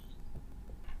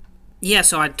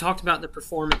I talked about the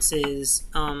performances,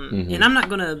 and I'm not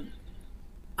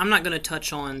gonna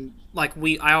touch on, like,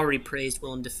 I already praised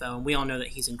Willem Dafoe, and we all know that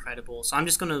he's incredible. So I'm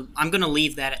gonna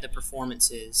leave that at the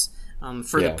performances.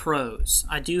 For the pros,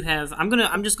 I'm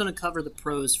just gonna cover the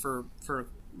pros for a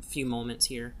few moments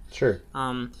here. Sure.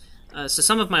 So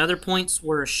some of my other points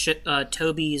were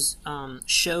Tobey's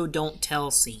show don't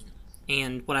tell scene,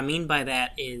 and what I mean by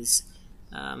that is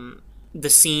the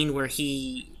scene where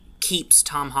he keeps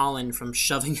Tom Holland from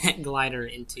shoving that glider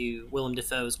into Willem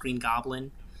Dafoe's Green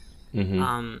Goblin.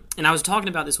 Mm-hmm. And I was talking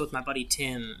about this with my buddy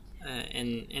Tim,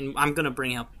 and I'm going to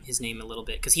bring up his name a little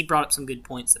bit because he brought up some good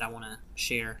points that I want to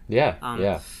share.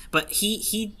 Yeah. But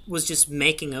he was just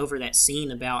making over that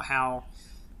scene about how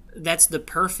that's the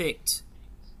perfect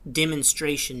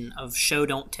demonstration of show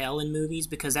don't tell in movies,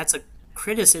 because that's a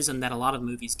criticism that a lot of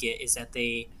movies get, is that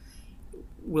they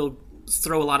will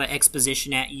throw a lot of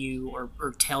exposition at you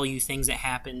or tell you things that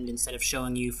happened instead of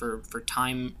showing you for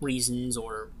time reasons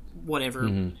or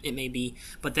whatever it may be.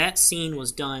 But that scene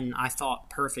was done, I thought,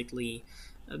 perfectly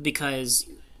because,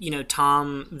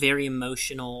 Tom, very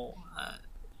emotional.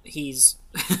 He's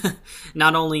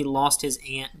not only lost his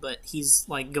aunt, but he's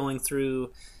like going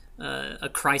through a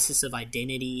crisis of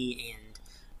identity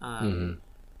and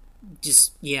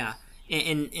just, yeah.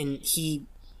 And he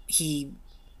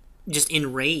just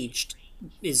enraged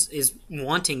is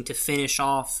wanting to finish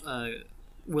off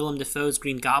Willem Dafoe's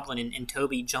Green Goblin, and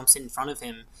Toby jumps in front of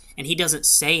him, and he doesn't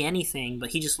say anything, but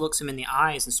he just looks him in the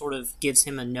eyes and sort of gives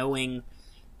him a knowing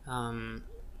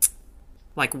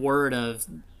word of,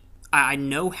 I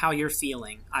know how you're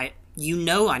feeling. I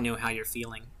know how you're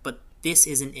feeling, but this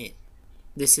isn't it.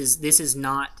 This is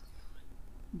not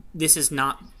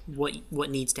what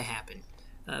needs to happen.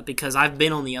 Because I've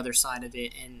been on the other side of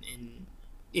it, and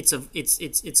it's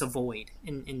a void,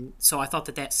 and so I thought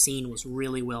that scene was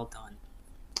really well done.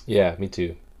 Yeah, me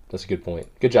too. That's a good point.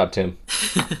 Good job, Tim.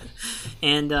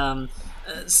 And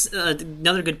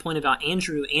another good point about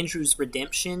Andrew's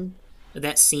redemption,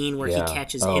 that scene where he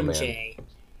catches MJ.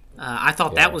 I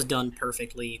thought that was done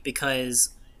perfectly because,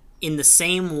 in the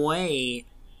same way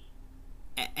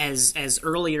as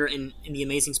earlier in The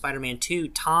Amazing Spider-Man 2,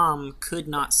 Tom could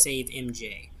not save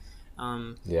MJ. And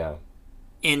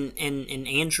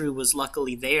Andrew was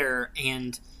luckily there,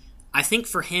 and I think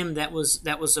for him that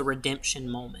was a redemption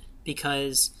moment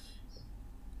because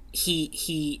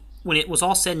he when it was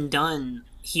all said and done,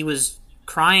 he was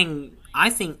crying, I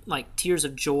think, like tears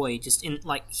of joy, just in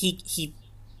like he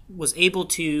was able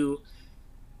to,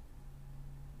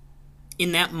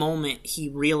 in that moment, he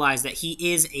realized that he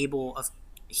is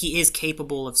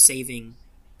capable of saving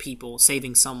people,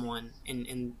 saving someone,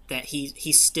 and that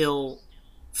he's still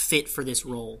fit for this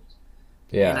role.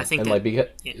 Yeah, and I think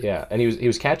and he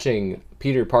was catching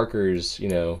Peter Parker's,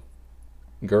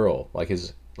 girl,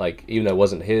 even though it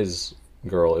wasn't his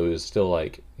girl, it was still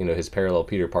his parallel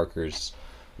Peter Parker's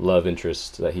love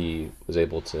interest that he was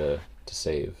able to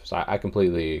save. So I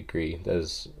completely agree. That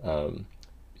is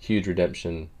huge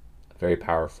redemption, very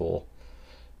powerful.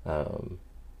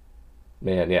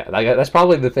 Man, yeah, that's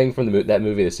probably the thing from that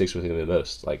movie that sticks with me the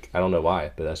most. I don't know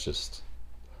why, but that's just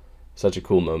such a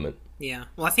cool moment. Yeah,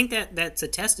 well, I think that's a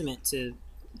testament to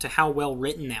how well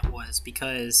written that was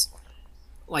because,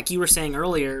 like you were saying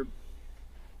earlier,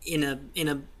 in a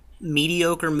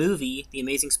mediocre movie, The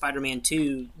Amazing Spider-Man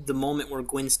 2, the moment where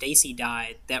Gwen Stacy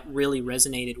died, that really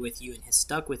resonated with you and has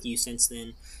stuck with you since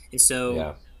then. And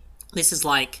so, this is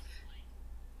like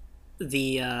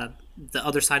the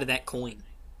other side of that coin.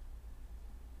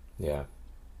 Yeah.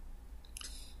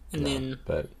 And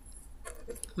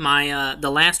my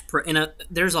the last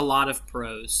there's a lot of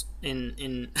pros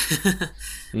in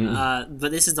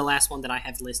but this is the last one that I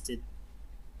have listed.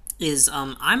 Is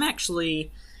I'm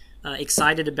actually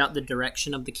excited about the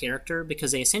direction of the character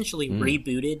because they essentially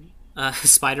rebooted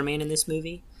Spider-Man in this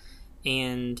movie,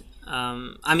 and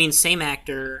I mean same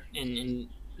actor and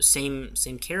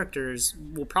same characters.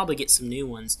 We'll probably get some new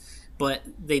ones, but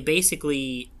they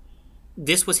basically,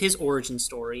 this was his origin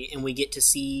story, and we get to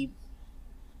see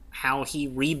how he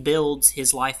rebuilds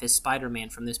his life as Spider-Man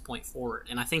from this point forward.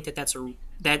 And I think that's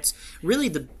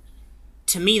really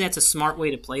to me, that's a smart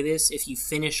way to play this. If you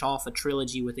finish off a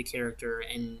trilogy with a character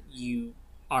and you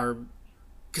are,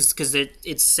 because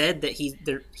it's said that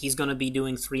he's going to be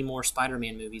doing 3 more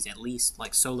Spider-Man movies at least,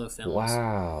 like solo films.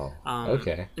 Wow.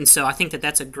 Okay. And so I think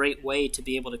that's a great way to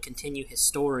be able to continue his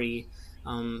story,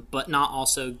 but not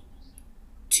also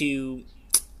to,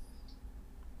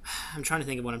 I'm trying to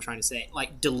think of what I'm trying to say,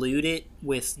 like dilute it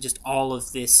with just all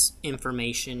of this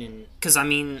information. And because I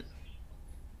mean,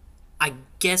 I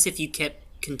guess if you kept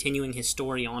continuing his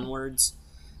story onwards,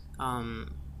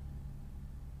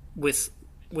 with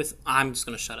I'm just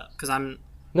gonna shut up because I'm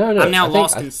now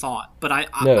lost in thought. But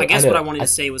I guess what I wanted to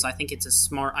say was I think it's a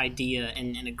smart idea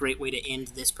and a great way to end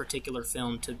this particular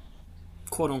film, to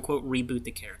quote unquote reboot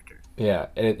the character. Yeah,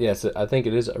 and yes, I think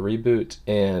it is a reboot,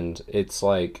 and it's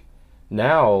like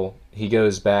now he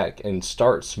goes back and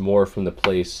starts more from the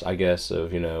place, I guess,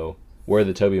 of where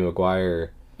the Tobey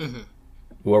Maguire. Mm-hmm.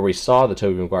 Where we saw the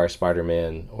Tobey Maguire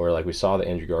Spider-Man, or like we saw the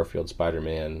Andrew Garfield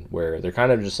Spider-Man, where they're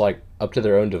kind of just like up to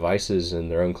their own devices and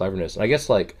their own cleverness. And I guess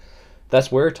like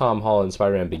that's where Tom Holland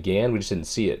Spider-Man began. We just didn't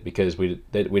see it because we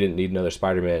didn't need another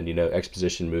Spider-Man,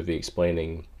 exposition movie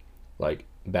explaining like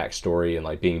backstory and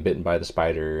like being bitten by the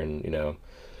spider and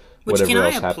whatever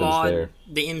else happens there.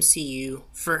 The MCU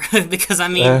for because I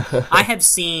mean I have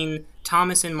seen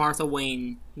Thomas and Martha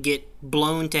Wayne get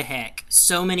blown to heck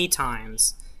so many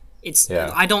times.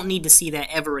 Yeah. I don't need to see that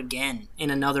ever again in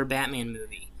another Batman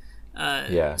movie.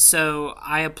 Yeah. So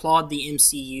I applaud the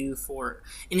MCU for,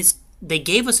 and they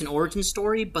gave us an origin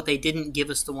story, but they didn't give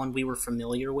us the one we were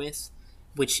familiar with,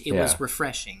 which it was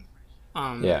refreshing.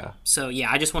 Yeah. So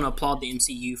yeah, I just want to applaud the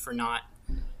MCU for not,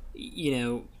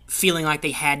 feeling like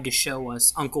they had to show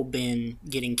us Uncle Ben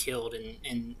getting killed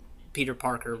and Peter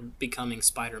Parker becoming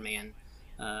Spider-Man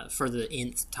for the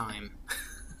nth time.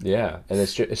 Yeah, and it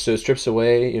strips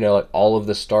away, like all of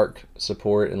the Stark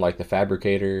support and like the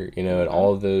Fabricator, and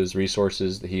all of those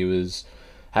resources that he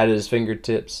had at his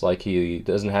fingertips. Like he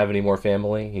doesn't have any more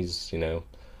family. He's,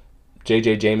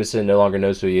 J.J. Jameson no longer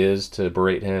knows who he is to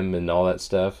berate him and all that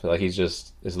stuff. Like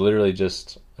is literally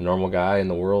just a normal guy in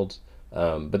the world.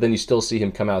 But then you still see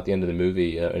him come out at the end of the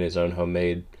movie in his own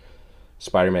homemade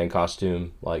Spider-Man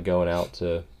costume, like going out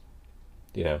to,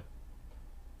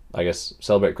 I guess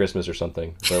celebrate Christmas or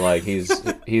something. But like he's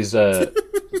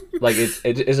like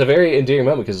it's a very endearing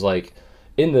moment because like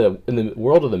in the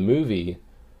world of the movie,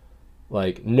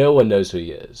 like no one knows who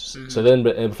he is. Mm-hmm. So then,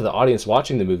 and for the audience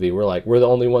watching the movie, we're the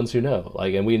only ones who know.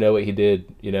 Like, and we know what he did,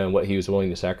 and what he was willing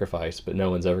to sacrifice, but no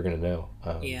one's ever gonna know.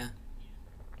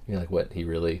 Like what he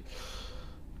really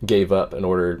gave up in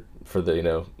order for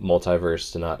the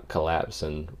multiverse to not collapse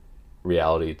and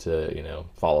reality to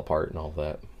fall apart and all of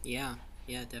that. Yeah,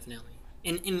 definitely.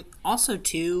 And also,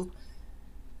 too,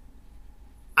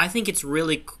 I think it's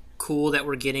really cool that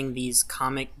we're getting these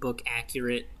comic book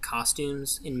accurate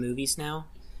costumes in movies now.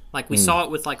 Like, we saw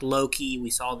it with, like, Loki, we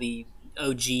saw the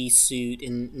OG suit,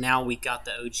 and now we got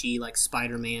the OG, like,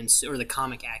 Spider-Man, or the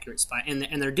comic accurate Spider-Man.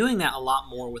 And they're doing that a lot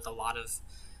more with a lot of,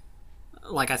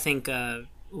 like, I think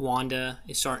Wanda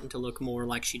is starting to look more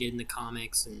like she did in the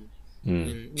comics,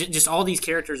 and just all these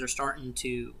characters are starting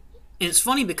to... And it's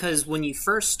funny because when you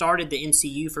first started the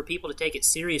MCU, for people to take it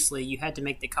seriously, you had to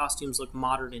make the costumes look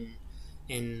modern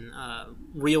and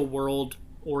real world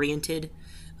oriented.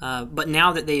 But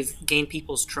now that they've gained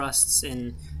people's trusts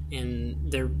and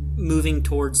they're moving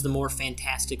towards the more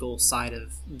fantastical side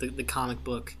of the comic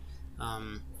book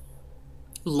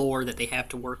lore that they have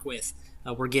to work with,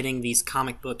 we're getting these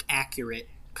comic book accurate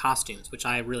costumes, which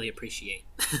I really appreciate.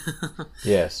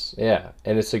 Yes, yeah,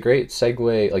 and it's a great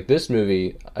segue. Like this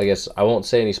movie, I guess I won't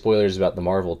say any spoilers about the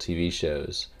Marvel TV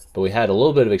shows, but we had a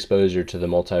little bit of exposure to the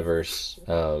multiverse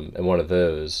in one of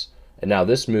those, and now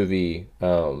this movie,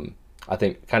 I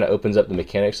think, kind of opens up the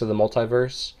mechanics of the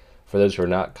multiverse for those who are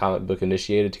not comic book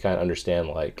initiated to kind of understand,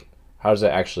 like, how does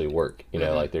that actually work?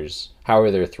 Like how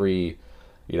are there three,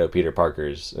 Peter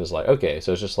Parkers? And it's like, okay,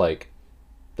 so it's just like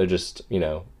they're just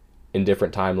in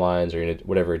different timelines or in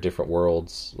whatever different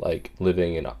worlds, like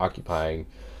living and occupying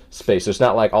space. So it's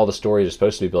not like all the stories are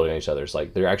supposed to be building on each other. It's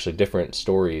like they're actually different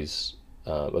stories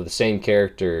of the same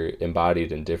character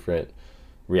embodied in different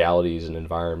realities and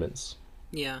environments.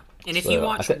 Yeah, and if you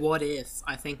watch What If,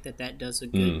 I think that does a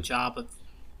good job of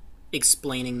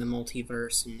explaining the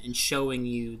multiverse and showing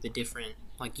you the different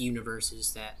like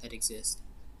universes that exist.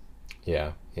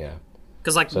 Yeah.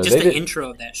 Because like so just the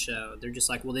intro of that show, they're just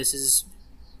like, well, this is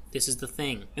the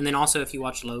thing. And then also if you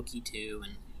watch Loki too,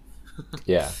 and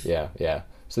yeah.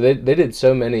 So they did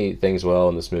so many things well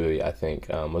in this movie, I think.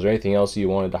 Was there anything else you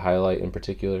wanted to highlight in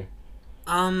particular?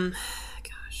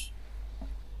 Gosh.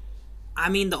 I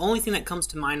mean, the only thing that comes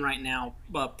to mind right now,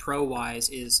 pro-wise,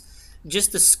 is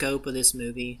just the scope of this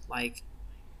movie. Like,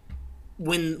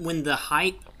 when the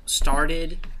hype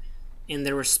started and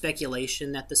there was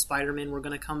speculation that the Spider-Men were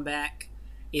going to come back,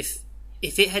 if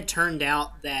it had turned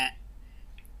out that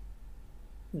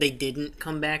they didn't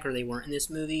come back or they weren't in this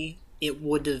movie, it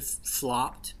would have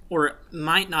flopped. Or it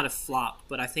might not have flopped,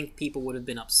 but I think people would have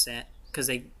been upset because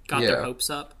they got their hopes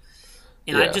up.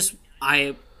 And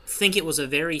I think it was a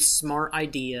very smart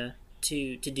idea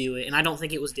to do it. And I don't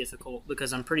think it was difficult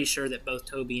because I'm pretty sure that both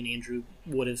Toby and Andrew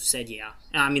would have said yeah.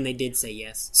 I mean, they did say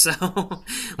yes. So,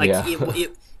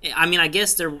 I mean, I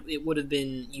guess it would have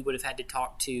been, you would have had to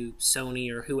talk to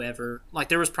Sony or whoever. Like,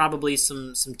 there was probably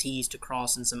some T's to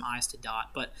cross and some I's to dot,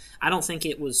 but I don't think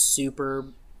it was super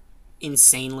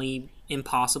insanely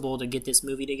impossible to get this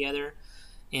movie together.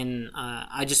 And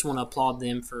I just want to applaud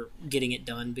them for getting it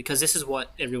done because this is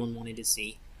what everyone wanted to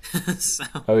see. So,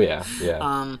 yeah,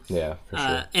 for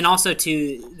sure. And also,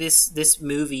 too, this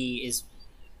movie is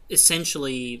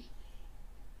essentially,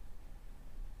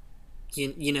 the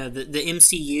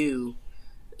MCU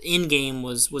Endgame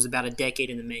was about a decade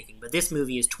in the making, but this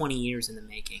movie is 20 years in the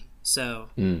making. So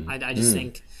I just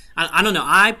think, I don't know,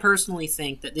 I personally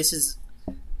think that this is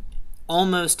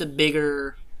almost a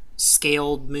bigger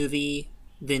scaled movie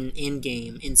than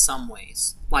Endgame in some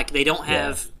ways. Like, they don't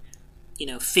have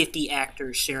 50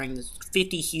 actors sharing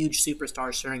 50 huge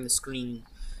superstars sharing the screen.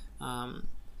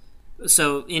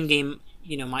 So Endgame,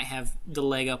 might have the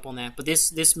leg up on that, but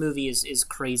this movie is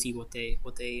crazy what they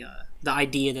the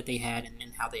idea that they had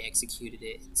and how they executed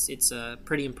it. It's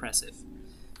pretty impressive.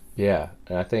 Yeah,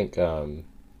 and I think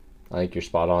you're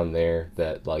spot on there.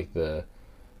 That like the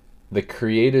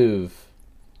creative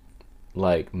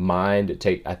mind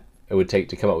it would take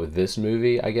to come up with this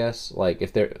movie. I guess like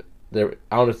if there I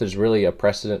don't know if there's really a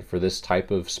precedent for this type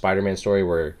of Spider-Man story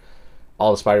where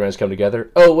all the Spider-Mans come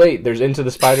together. Oh wait, there's Into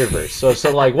the Spider-Verse.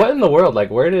 So like what in the world? Like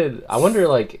I wonder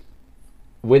like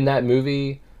when that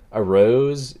movie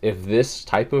arose, if this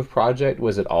type of project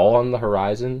was at all on the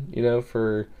horizon,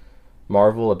 for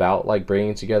Marvel about like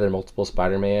bringing together multiple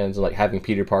Spider-Mans and like having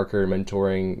Peter Parker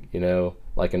mentoring,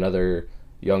 like another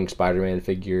young Spider-Man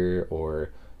figure,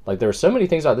 or like there were so many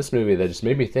things about this movie that just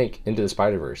made me think Into the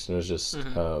Spider-Verse, and it was just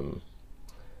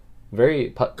very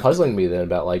puzzling me then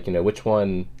about like which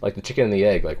one, like the chicken and the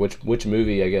egg, like which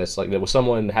movie I guess like there was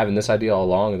someone having this idea all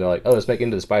along and they're like, oh, let's make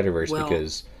Into the Spider-Verse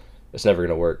because it's never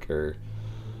gonna work. Or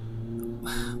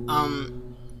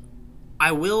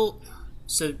I will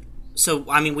so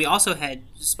I mean we also had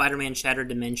Spider-Man Shattered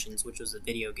Dimensions, which was a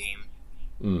video game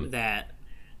that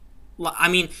I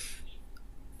mean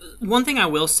one thing I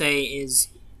will say is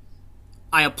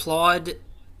I applaud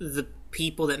the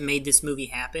people that made this movie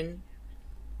happen,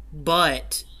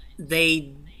 but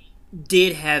they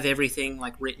did have everything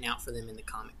like written out for them in the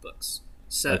comic books.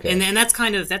 So okay. and that's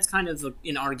kind of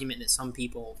an argument that some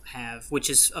people have, which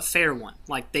is a fair one.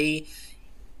 Like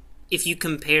if you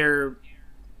compare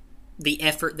the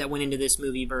effort that went into this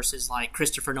movie versus like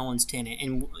Christopher Nolan's Tenet,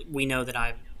 and we know that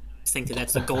I think that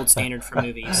that's the gold standard for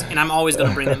movies, and I'm always going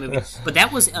to bring that movie. But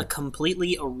that was a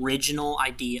completely original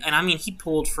idea, and I mean he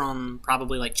pulled from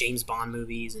probably like James Bond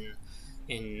movies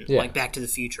and like Back to the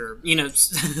Future,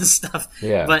 stuff.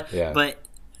 Yeah. But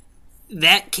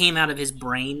that came out of his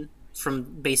brain from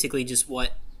basically just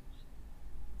what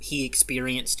he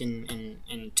experienced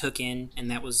and took in,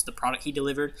 and that was the product he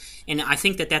delivered. And I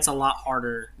think that that's a lot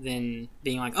harder than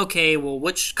being like, okay, well,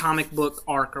 which comic book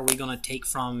arc are we going to take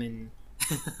from and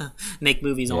make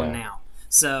movies on now?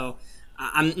 So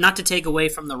I'm not to take away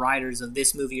from the writers of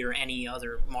this movie or any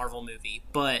other Marvel movie,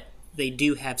 but they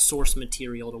do have source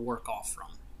material to work off from.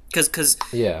 Because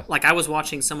like I was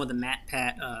watching some of the Matt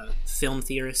Pat film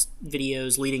theorist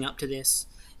videos leading up to this,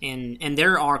 and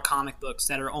there are comic books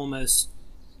that are almost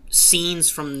scenes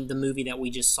from the movie that we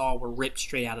just saw were ripped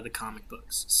straight out of the comic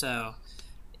books. So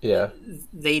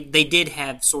they did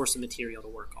have source material to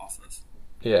work off of.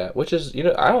 Yeah, which is,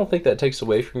 I don't think that takes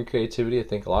away from creativity. I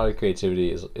think a lot of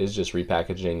creativity is just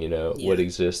repackaging, what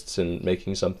exists and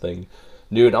making something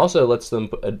new. And also lets them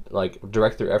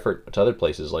direct their effort to other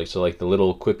places. Like the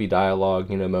little quippy dialogue,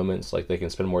 moments, like they can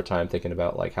spend more time thinking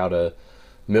about like how to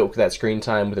milk that screen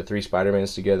time with the three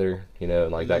Spider-Mans together,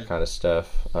 and like that kind of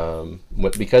stuff.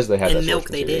 Because they had that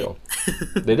source material.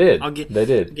 They did. They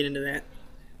did. I'll get into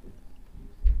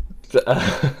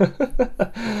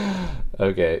that.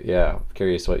 Okay, yeah.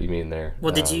 Curious what you mean there.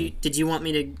 Well, did you want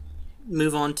me to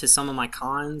move on to some of my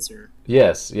cons, or?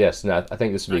 Yes. No, I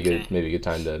think this would be maybe a good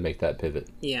time to make that pivot.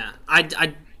 Yeah,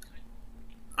 I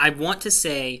want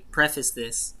to preface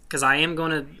this because I am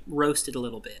going to roast it a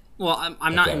little bit. Well,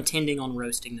 I'm not intending on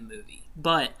roasting the movie,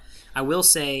 but I will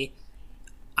say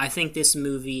I think this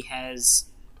movie has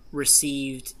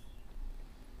received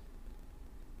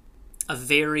a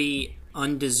very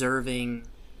undeserving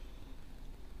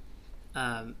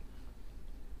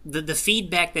the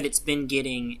feedback that it's been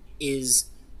getting is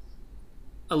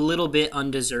a little bit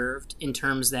undeserved in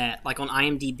terms that, like on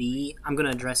IMDb, I'm going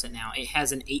to address it now, it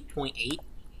has an 8.8,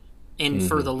 and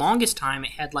for the longest time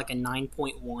it had like a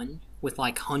 9.1 with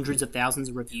like hundreds of thousands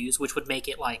of reviews, which would make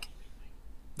it like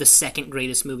the second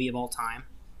greatest movie of all time.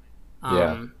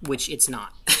 Which it's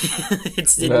not.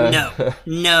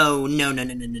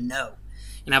 No.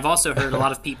 And I've also heard a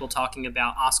lot of people talking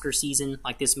about Oscar season,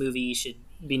 like this movie should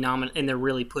be nominated, and they're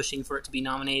really pushing for it to be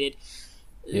nominated.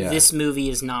 Yeah. This movie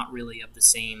is not really of the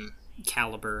same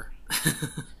caliber.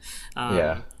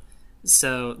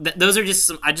 So those are just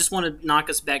some. I just want to knock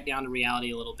us back down to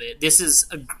reality a little bit. This is,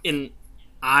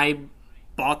 I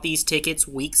bought these tickets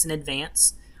weeks in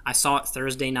advance. I saw it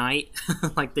Thursday night,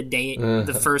 like the day,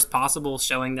 the first possible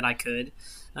showing that I could.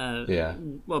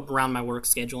 Around my work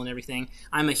schedule and everything.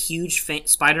 I'm a huge fan.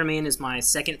 Spider-Man is my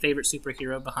second favorite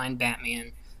superhero behind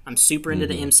Batman. I'm super into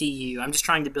the MCU. I'm just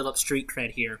trying to build up street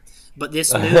cred here. But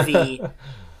this movie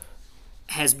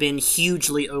has been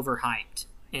hugely overhyped.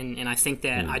 And I think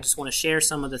that I just want to share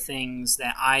some of the things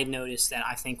that I noticed that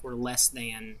I think were less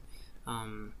than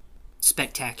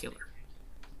spectacular.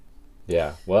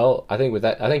 Yeah. Well, I think with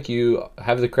that, I think you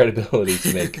have the credibility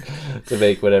to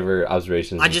make whatever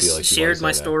observations I you feel just like you want to shared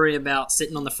my say now. story about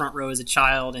sitting on the front row as a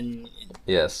child and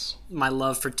Yes. my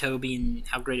love for Toby and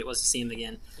how great it was to see him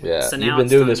again. Yeah. So You've now been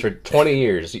it's doing time. this for 20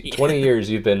 years. 20 years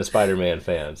you've been a Spider-Man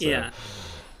fan. So. Yeah,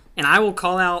 and I will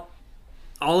call out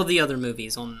all of the other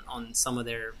movies on some of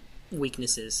their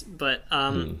weaknesses, but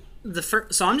the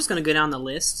first. So I'm just going to go down the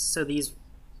list. So these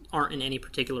aren't in any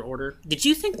particular order. Did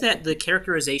you think that the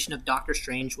characterization of Doctor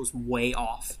Strange was way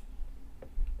off?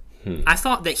 I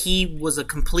thought that he was a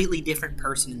completely different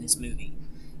person in this movie.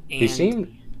 And He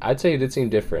seemed. I'd say it did seem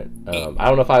different. I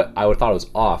don't know if I would thought it was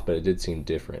off, but it did seem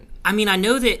different. I mean, I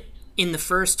know that in the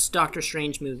first Doctor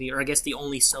Strange movie, or I guess the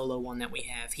only solo one that we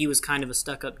have, he was kind of a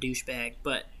stuck-up douchebag,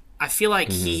 but I feel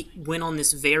like he went on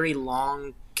this very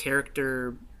long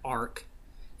character arc,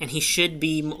 and he should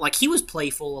be, like, he was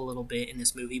playful a little bit in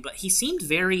this movie, but he seemed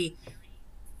very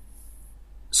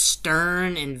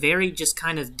stern and very just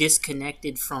kind of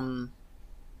disconnected from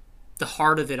the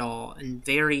heart of it all, and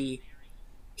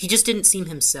he just didn't seem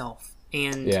himself.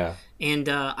 And Yeah.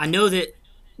 I know that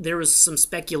there was some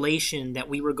speculation that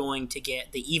we were going to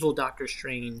get the evil Doctor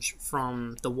Strange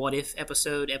from the What If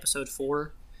episode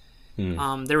 4.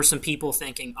 There were some people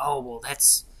thinking, oh, well,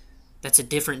 that's a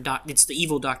different it's the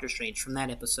evil Doctor Strange from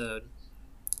that episode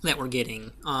that we're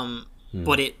getting.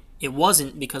 But it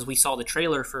wasn't, because we saw the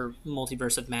trailer for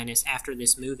Multiverse of Madness after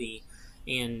this movie,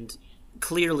 and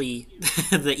clearly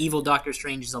the evil Doctor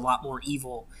Strange is a lot more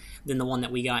evil than the one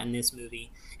that we got in this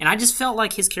movie. And I just felt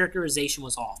like his characterization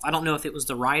was off. I don't know if it was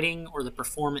the writing or the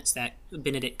performance that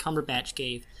Benedict Cumberbatch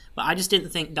gave, but I just didn't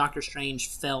think Doctor Strange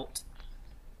felt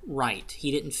right.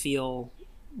 He didn't feel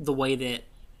the way that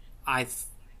I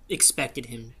expected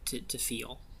him to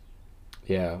feel.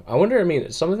 Yeah. I wonder, I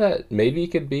mean, some of that maybe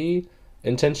could be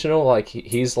intentional. Like,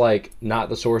 he's, like, not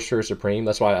the Sorcerer Supreme.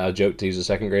 That's why I joked he's the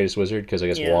second greatest wizard, because I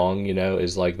guess Yeah. Wong,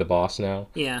 is, like, the boss now.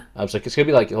 Yeah. I was like, it's going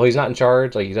to be like, well, he's not in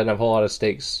charge. Like, he doesn't have a whole lot of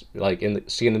stakes, like, in the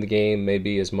skin in the game,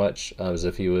 maybe as much as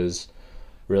if he was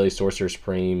really Sorcerer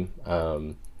Supreme.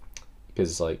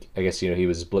 Because, like, I guess, he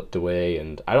was blipped away,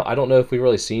 and I don't know if we've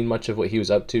really seen much of what he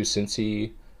was up to since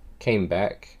he came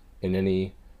back in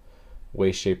any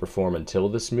way, shape, or form until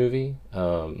this movie.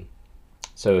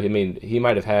 So I mean, he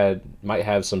might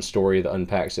have some story that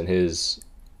unpacks in his,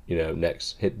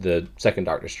 next hit the second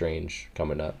Doctor Strange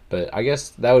coming up. But I guess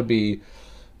that would be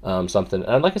something.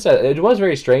 And like I said, it was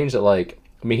very strange that, like,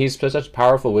 I mean, he's such a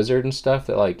powerful wizard and stuff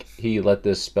that, like, he let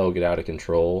this spell get out of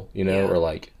control, Yeah. or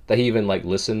like that he even, like,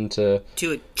 listened to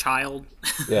To a child.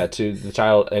 to the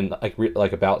child, and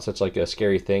like about such, like, a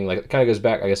scary thing. Like, it kind of goes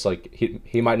back, I guess, like,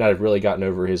 he might not have really gotten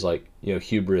over his, like,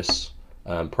 hubris,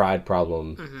 pride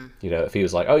problem. If he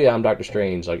was like, oh yeah, I'm Doctor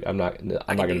Strange, like, I'm not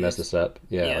gonna mess this up.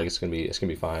 Yeah. Like, it's gonna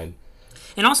be fine.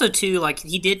 And also, too, like,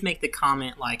 he did make the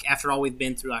comment, like, after all we've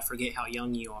been through, I forget how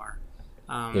young you are.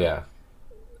 Yeah.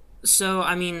 So,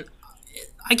 I mean,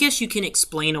 I guess you can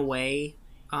explain away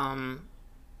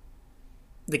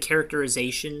the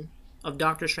characterization of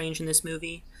Doctor Strange in this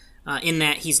movie, in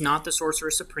that he's not the Sorcerer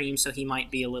Supreme, so he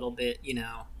might be a little bit,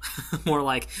 more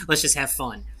like, let's just have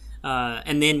fun.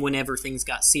 And then whenever things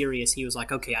got serious, he was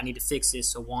like, okay, I need to fix this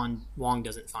so Wong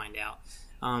doesn't find out.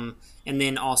 And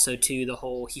then also, too, the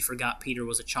whole he forgot Peter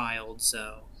was a child,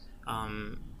 so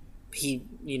he,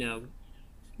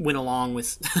 went along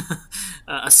with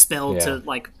a spell to,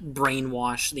 like,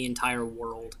 brainwash the entire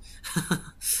world.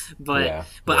 But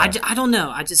I don't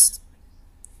know.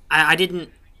 I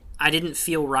didn't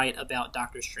feel right about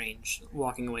Doctor Strange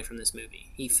walking away from this movie.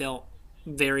 He felt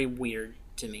very weird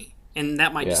to me. And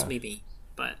that might just be,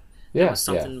 but that was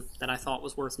something that I thought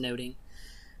was worth noting.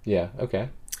 Yeah, okay.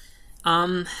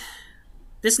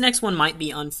 This next one might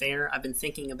be unfair. I've been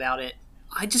thinking about it.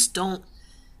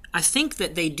 I think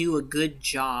that they do a good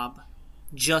job,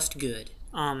 just good.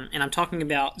 And I'm talking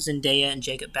about Zendaya and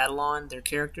Jacob Batalon, their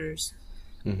characters.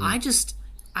 And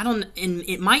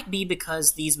it might be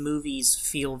because these movies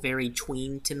feel very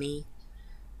tween to me.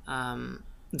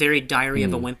 Very Diary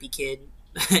of a Wimpy Kid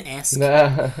esque.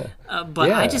 But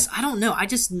Yeah. I don't know. I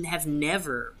just have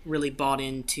never really bought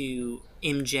into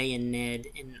MJ and Ned,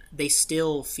 and they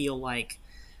still feel like,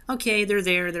 okay, they're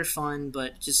there, they're fun,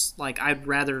 but just, like, I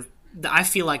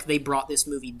feel like they brought this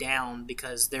movie down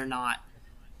because they're not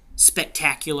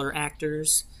spectacular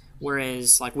actors,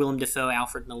 whereas, like, Willem Dafoe,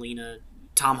 Alfred Molina,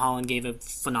 Tom Holland gave a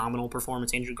phenomenal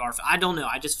performance, Andrew Garfield. I don't know.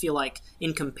 I just feel like,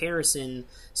 in comparison,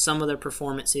 some of the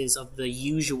performances of the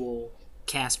usual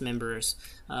cast members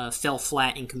fell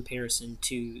flat in comparison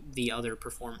to the other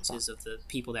performances of the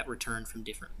people that returned from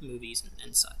different movies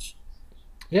and such.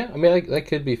 Yeah, I mean, like, that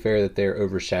could be fair that they're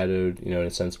overshadowed, in a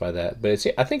sense by that. But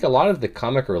I think a lot of the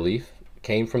comic relief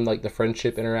came from like the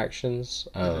friendship interactions.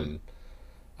 Mm-hmm.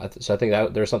 So I think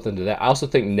that there's something to that. I also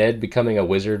think Ned becoming a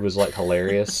wizard was like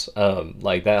hilarious.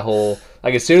 Like that whole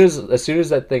like as soon as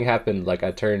that thing happened, like I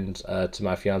turned to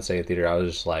my fiance in theater. I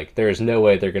was just like, there is no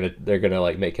way they're gonna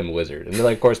like make him a wizard. And then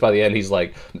like of course by the end he's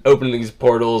like opening these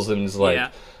portals and it's like. Yeah.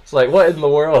 It's like what in the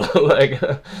world? Like,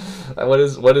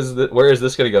 where is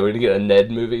this gonna go? We're gonna get a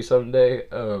Ned movie someday.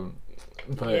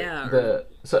 But Yeah.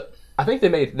 so I think they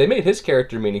made his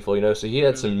character meaningful. So he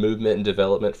had some movement and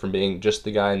development from being just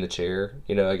the guy in the chair.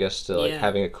 I guess to like Yeah.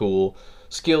 having a cool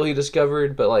skill he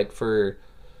discovered. But like for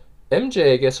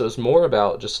MJ, I guess it was more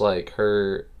about just like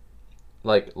her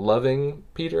like loving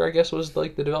Peter. I guess was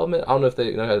like the development. I don't know if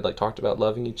they had like talked about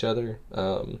loving each other.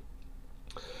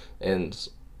 And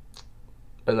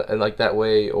and like that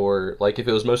way, or like if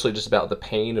it was mostly just about the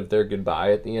pain of their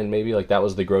goodbye at the end, maybe like that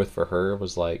was the growth for her,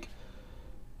 was like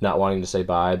not wanting to say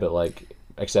bye but like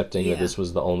accepting that Yeah. this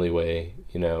was the only way.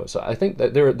 So I think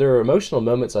that there are emotional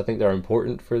moments I think that are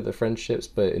important for the friendships,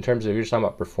 but in terms of, if you're just talking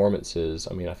about performances,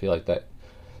 I mean, I feel like that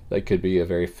could be a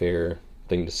very fair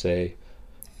thing to say.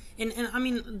 And I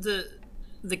mean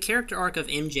the character arc of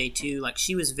MJ too, like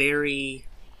she was very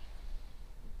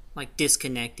like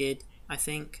disconnected, I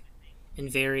think, and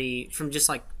very from just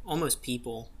like almost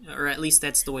people, or at least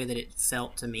that's the way that it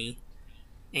felt to me.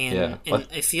 And Yeah. and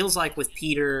it feels like with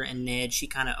Peter and Ned, she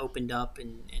kind of opened up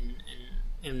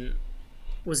and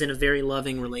was in a very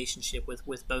loving relationship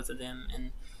with both of them,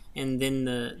 and then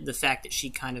the fact that she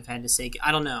kind of had to say,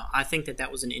 I don't know, I think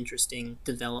that was an interesting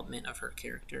development of her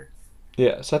character.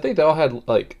 Yeah, so I think they all had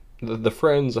like the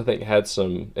friends. I think had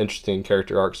some interesting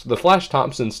character arcs. The Flash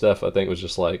Thompson stuff, I think, was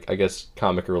just like, I guess,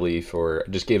 comic relief, or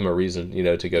just gave him a reason,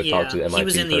 to go talk to the MIT he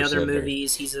was in the other person, or-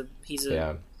 movies.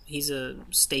 Yeah, He's a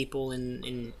staple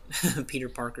in Peter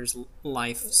Parker's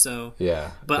life. So,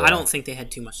 yeah, but yeah. I don't think they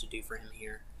had too much to do for him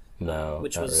here. No,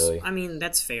 Which not was, really. I mean,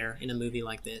 that's fair in a movie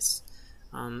like this.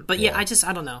 But yeah, Yeah.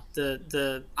 I don't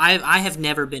know. I have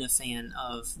never been a fan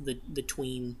of the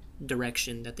tween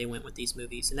direction that they went with these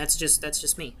movies, and that's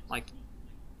just me. Like,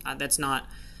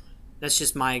 that's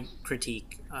just my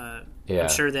critique. Yeah. I'm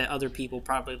sure that other people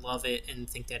probably love it and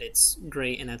think that it's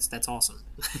great, and that's awesome.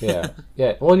 Yeah,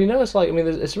 yeah. Well, it's like, I mean,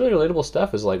 it's really relatable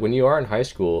stuff. Is like when you are in high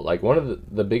school, like one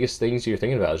of the biggest things you're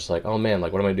thinking about is just like, oh man,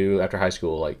 like what am I gonna do after high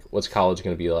school? Like, what's college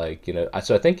going to be like?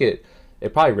 So I think it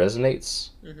probably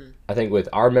resonates. Mm-hmm. I think with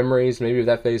our memories, maybe of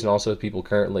that phase, and also with people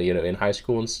currently, in high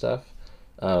school and stuff.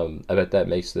 I bet that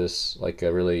makes this like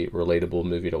a really relatable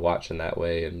movie to watch in that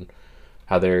way, and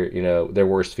how their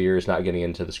worst fear is not getting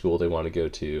into the school they want to go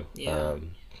to. Yeah.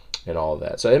 And all of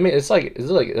that. So I mean, it's like I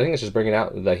think it's just bringing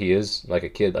out that he is like a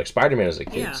kid, like Spider-Man is a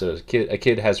kid. Yeah. So a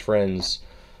kid has friends,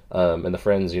 and the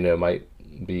friends might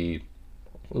be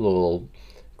a little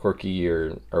quirky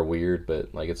or weird,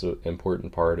 but like it's an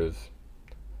important part of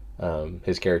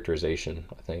his characterization,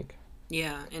 I think.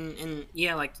 Yeah, and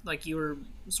yeah, like you were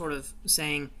sort of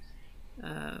saying,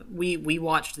 we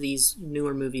watched these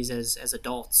newer movies as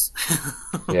adults,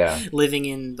 Yeah. living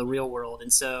in the real world,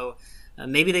 and so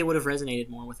maybe they would have resonated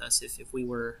more with us if we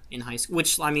were in high school.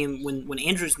 Which, I mean, when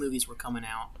Andrew's movies were coming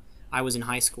out, I was in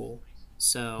high school,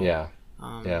 so Yeah.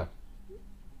 um, Yeah.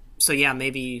 so yeah,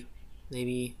 maybe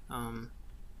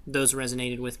those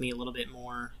resonated with me a little bit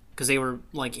more because they were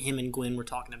like him and Gwen were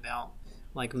talking about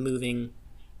like moving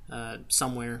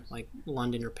somewhere like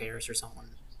London or Paris or something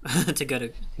to go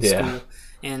to Yeah. school,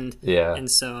 and Yeah. and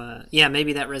so yeah,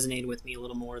 maybe that resonated with me a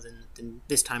little more than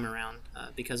this time around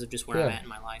because of just where I'm Yeah. at in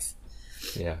my life.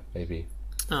 Yeah. Maybe.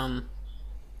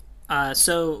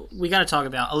 So we got to talk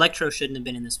about Electro shouldn't have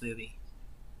been in this movie.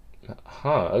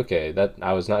 Huh. Okay. That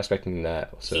I was not expecting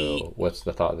that. So He- what's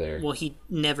the thought there? Well, he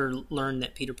never learned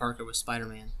that Peter Parker was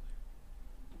Spider-Man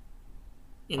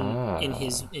in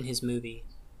his movie.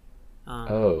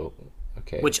 Oh.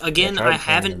 Okay. Which again, Yeah, try- I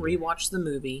try haven't to- rewatched the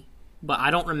movie, but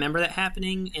I don't remember that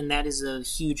happening, and that is a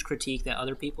huge critique that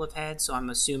other people have had. So I'm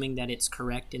assuming that it's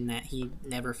correct in that he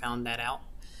never found that out.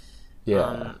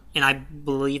 Yeah. And I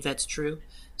believe that's true.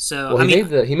 So Well, I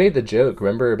mean, he made the joke.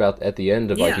 Remember about at the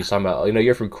end of like Yeah. he's talking about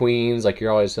you're from Queens, like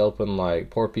you're always helping like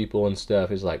poor people and stuff.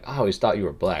 He's like, I always thought you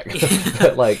were black.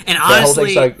 But, like and that whole honestly,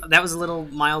 thing's like, that was a little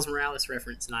Miles Morales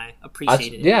reference, and I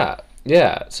appreciated it.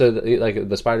 yeah. So like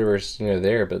the Spider Verse,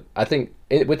 there. But I think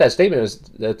with that statement is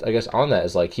that I guess on that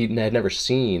is like he had never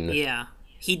seen Yeah,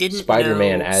 he didn't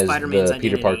Spider-Man know as Spider-Man's the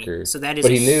Peter identity, Parker. so that is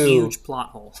But a he knew- huge plot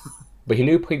hole. but he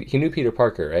knew Peter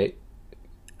Parker, right?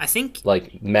 I think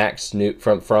Like Max knew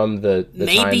from the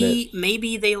time that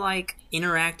maybe they like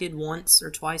interacted once or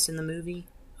twice in the movie.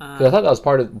 'Cause I thought that was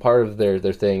part of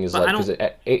their thing is But I like don't.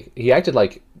 because he acted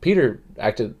like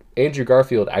Andrew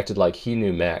Garfield acted like he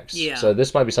knew Max. Yeah, So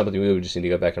this might be something we would just need to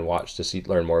go back and watch to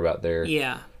learn more about their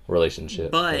yeah.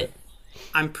 relationship. But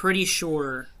I'm pretty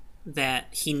sure that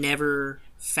he never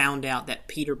found out that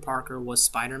Peter Parker was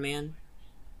Spider-Man.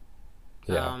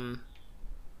 Yeah.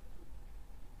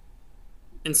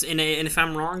 And if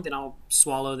I'm wrong, then I'll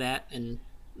swallow that. And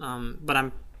but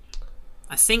I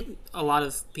think a lot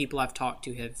of people I've talked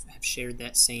to have shared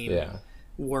that same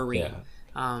worry.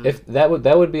 Yeah. If that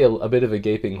would be a bit of a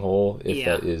gaping hole if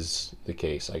Yeah. that is the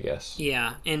case, I guess.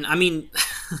 Yeah, and I mean,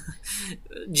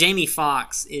 Jamie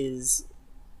Foxx is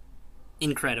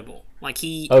incredible. Like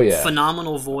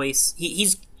phenomenal voice.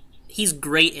 He's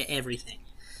great at everything,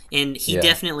 and he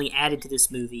definitely added to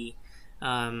this movie.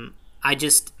 I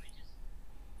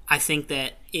think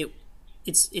that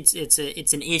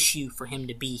it's an issue for him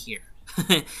to be here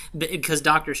because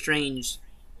Doctor Strange,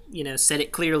 said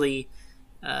it clearly.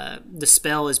 The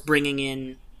spell is bringing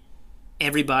in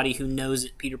everybody who knows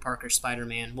that Peter Parker's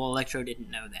Spider-Man. Well, Electro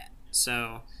didn't know that,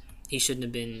 so he shouldn't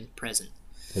have been present.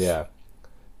 Yeah.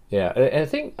 Yeah, and I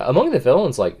think among the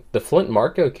villains, like the Flint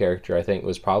Marko character, I think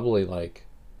was probably like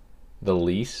the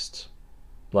least.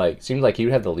 Like, seemed like he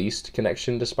would have the least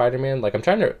connection to Spider-Man. Like, I'm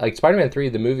trying to like Spider-Man 3,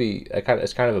 the movie.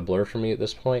 It's kind of a blur for me at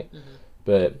this point,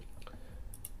 but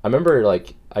I remember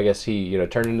like I guess he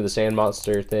turned into the Sand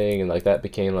Monster thing, and like that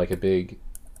became like a big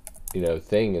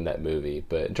thing in that movie.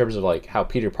 But in terms of like how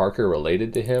Peter Parker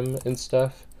related to him and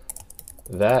stuff,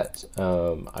 that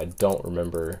I don't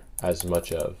remember as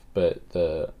much of. But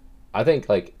I think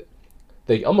like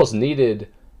they almost needed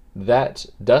that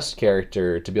Dust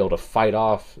character to be able to fight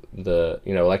off the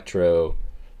Electro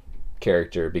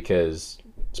character because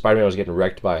Spider-Man was getting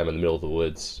wrecked by him in the middle of the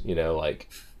woods. Like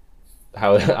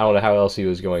how I don't know how else he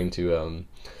was going to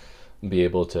be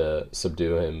able to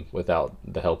subdue him without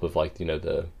the help of like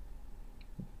the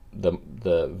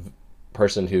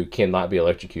person who cannot be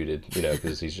electrocuted.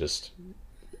 Because he's just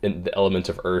in the element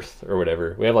of earth or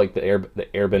whatever. We have like the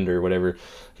airbender or whatever,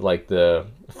 like the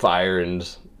fire and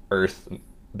earth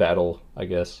battle, I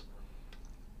guess.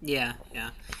 Yeah.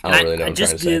 I don't really know. I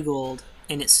just googled,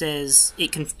 and it says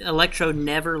Electro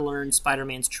never learned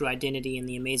Spider-Man's true identity in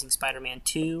The Amazing Spider-Man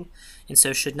 2, and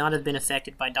so should not have been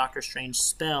affected by Doctor Strange's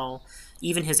spell.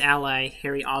 Even his ally,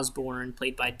 Harry Osborn,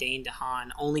 played by Dane DeHaan,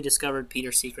 only discovered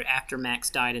Peter's secret after Max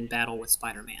died in battle with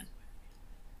Spider-Man.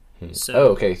 So,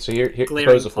 okay. So here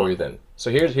proposal for you then. So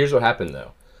here's what happened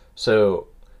though. So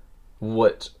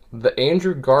what the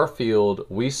Andrew Garfield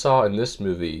we saw in this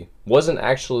movie wasn't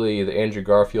actually the Andrew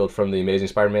Garfield from The Amazing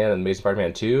Spider-Man and Amazing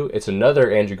Spider-Man 2. It's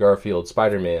another Andrew Garfield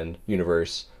Spider-Man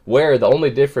universe where the only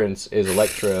difference is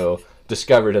Electro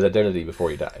discovered his identity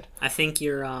before he died. I think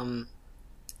I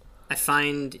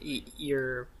find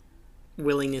your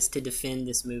willingness to defend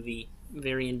this movie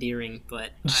very endearing, but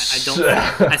I don't.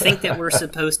 I think that we're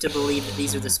supposed to believe that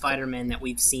these are the Spider-Men that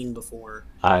we've seen before.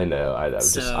 I know. I'm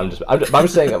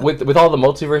just saying with all the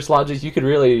multiverse logic, you could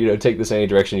really take this any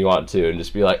direction you want to, and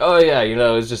just be like, oh yeah,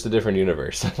 it's just a different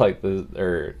universe, I don't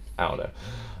know.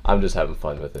 I'm just having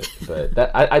fun with it, but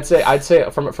that I'd say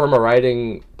from a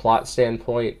writing plot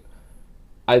standpoint,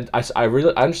 I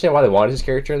really understand why they wanted his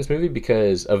character in this movie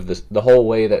because of the whole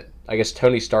way that I guess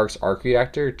Tony Stark's arc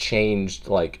reactor changed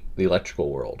like the electrical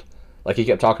world. Like he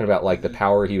kept talking about like the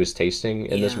power he was tasting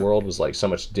in this world was like so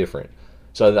much different.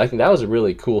 So I think that was a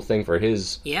really cool thing for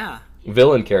his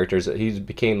villain characters that he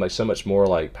became like so much more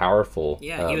like powerful.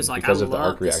 Yeah, he was like, because I of the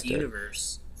love arc this reactor.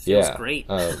 universe. Feels great.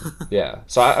 Yeah.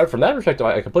 So from that perspective,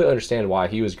 I completely understand why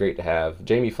he was great to have.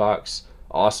 Jamie Foxx,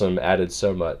 awesome, added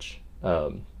so much.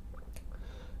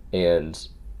 And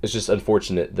it's just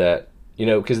unfortunate that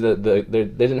because they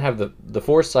didn't have the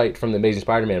foresight from the Amazing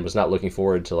Spider-Man was not looking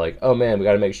forward to like, oh man, we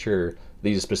got to make sure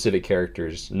these specific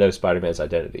characters know Spider-Man's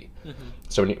identity. Mm-hmm.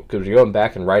 So because you're going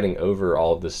back and writing over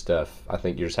all of this stuff, I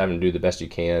think you're just having to do the best you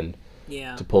can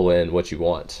to pull in what you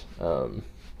want.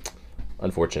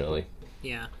 Unfortunately.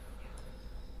 Yeah.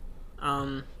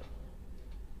 Okay,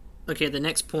 the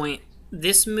next point.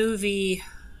 This movie,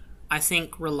 I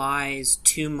think, relies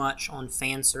too much on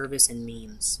fan service and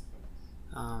memes.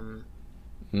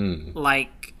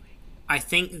 Like, I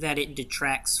think that it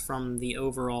detracts from the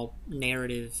overall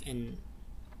narrative and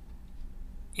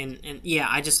yeah,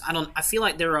 I feel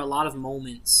like there are a lot of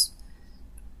moments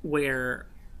where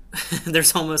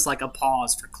there's almost like a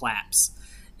pause for claps,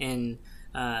 and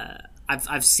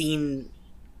I've seen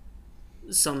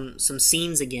some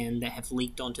scenes again that have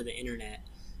leaked onto the internet.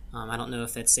 I don't know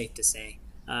if that's safe to say.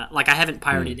 Like I haven't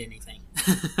pirated anything,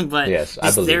 but yes,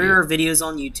 there are videos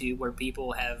on YouTube where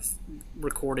people have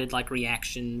recorded like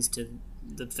reactions to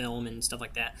the film and stuff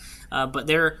like that. But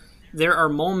there are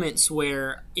moments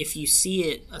where if you see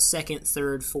it a second,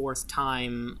 third, fourth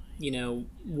time,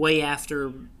 way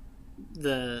after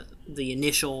the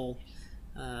initial,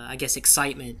 I guess,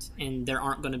 excitement, and there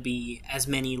aren't going to be as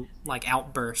many like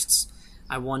outbursts,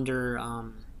 I wonder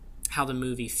how the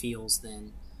movie feels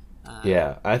then.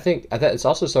 Yeah, I think it's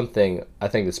also something I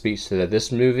think that speaks to that.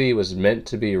 This movie was meant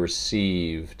to be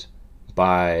received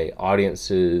by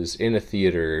audiences in a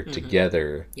theater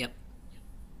together. Yep.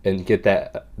 And get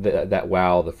that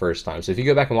wow the first time. So if you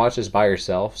go back and watch this by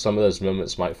yourself, some of those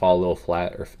moments might fall a little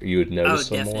flat, or you would notice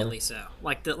them more. Oh, definitely so.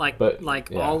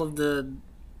 All of the,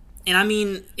 and I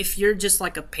mean, if you're just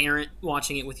like a parent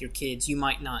watching it with your kids, you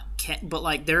might not but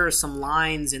like there are some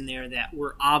lines in there that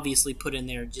were obviously put in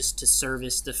there just to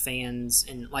service the fans,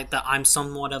 and like the "I'm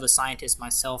somewhat of a scientist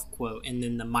myself" quote, and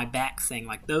then the "my back" thing.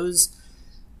 Like those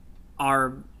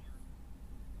are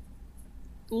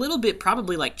a little bit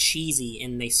probably like cheesy,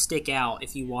 and they stick out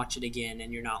if you watch it again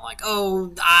and you're not like,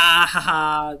 oh,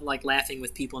 like laughing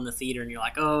with people in the theater, and you're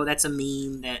like, oh, that's a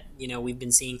meme that we've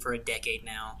been seeing for a decade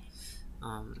now.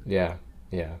 Yeah.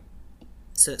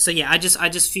 So yeah, I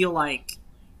just feel like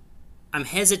I'm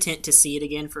hesitant to see it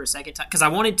again for a second time, because I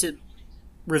wanted to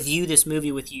review this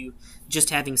movie with you just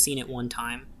having seen it one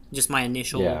time, just my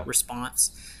initial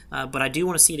response. But I do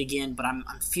want to see it again, but I'm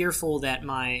fearful that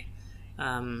my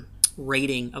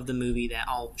rating of the movie that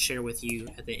I'll share with you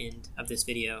at the end of this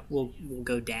video will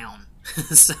go down.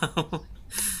 So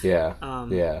yeah,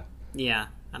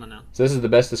 I don't know. So this is the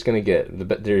best it's going to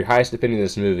get. The highest opinion of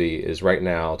this movie is right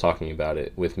now talking about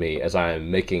it with me as I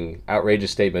am making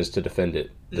outrageous statements to defend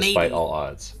it despite all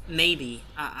odds. Maybe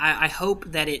I hope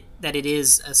that it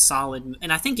is a solid,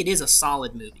 and I think it is a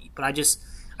solid movie, but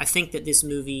I think that this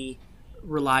movie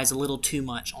relies a little too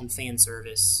much on fan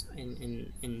service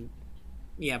and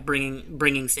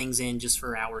bringing things in just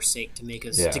for our sake to make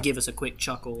us to give us a quick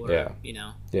chuckle, or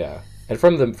And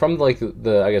from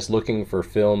the I guess looking for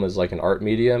film as like an art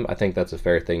medium, I think that's a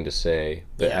fair thing to say.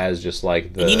 But as just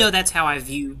like the, and that's how I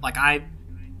view, like I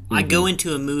go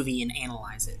into a movie and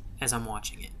analyze it as I'm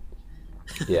watching it.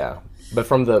 Yeah, but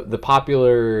from the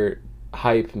popular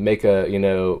hype, make a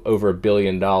over $1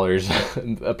 billion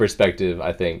a perspective,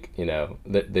 I think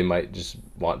that they might just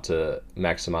want to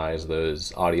maximize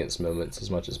those audience moments as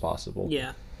much as possible.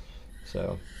 Yeah.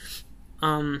 So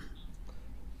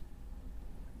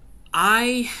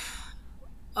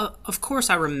of course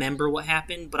I remember what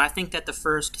happened, but I think that the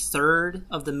first third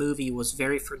of the movie was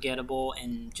very forgettable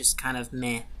and just kind of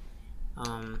meh.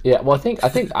 Yeah, well, I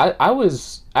think I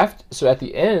was so at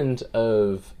the end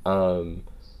of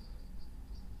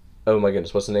oh my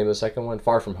goodness, what's the name of the second one?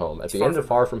 Far From Home. At the end of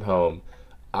Far From Home,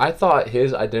 I thought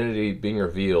his identity being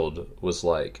revealed was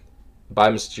like by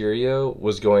Mysterio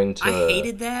was going to. I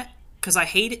hated that because I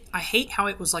hate how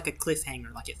it was like a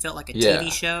cliffhanger. Like it felt like a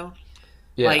TV show.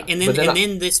 Yeah. Like and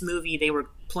then this movie they were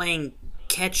playing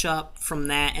catch up from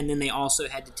that, and then they also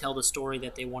had to tell the story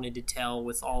that they wanted to tell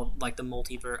with all like the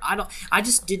multiverse. I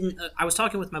just didn't. I was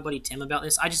talking with my buddy Tim about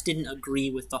this. I just didn't agree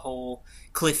with the whole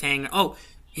cliffhanger. Oh,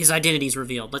 his identity's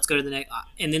revealed. Let's go to the next.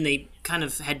 And then they kind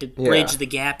of had to bridge the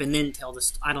gap and then tell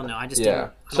this. I don't know. I just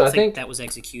didn't. I don't think that was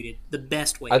executed the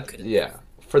best way it could have. Yeah.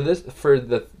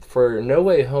 For No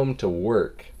Way Home to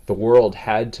work, the world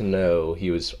had to know he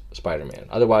was Spider-Man.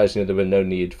 Otherwise, there would be no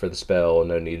need for the spell,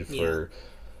 no need for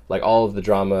like all of the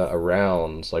drama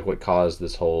around like what caused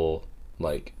this whole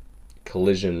like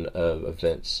collision of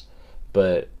events.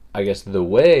 But I guess the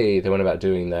way they went about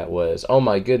doing that was, oh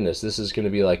my goodness, this is going to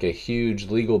be like a huge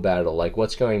legal battle. Like,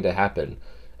 what's going to happen?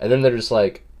 And then they're just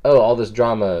like, oh, all this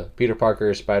drama, Peter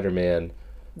Parker, Spider-Man.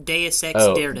 Deus Ex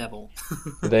Daredevil.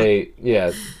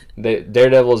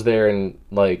 Daredevil's there, and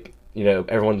like,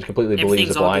 everyone completely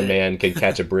believes a blind man can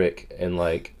catch a brick. And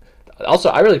like, also,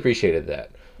 I really appreciated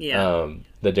that. Yeah.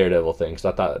 The Daredevil thing. So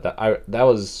I thought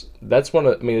that's one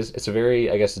of, I mean, it's a very,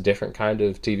 I guess, different kind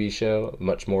of TV show,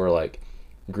 much more like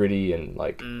gritty and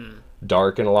like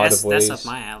dark in a lot of ways. That's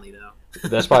up my alley, though.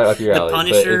 That's probably up your alley. The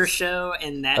Punisher show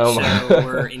and that show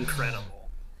were incredible.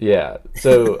 Yeah,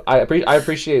 so I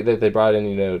appreciate that they brought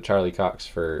in Charlie Cox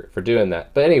for doing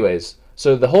that. But anyways,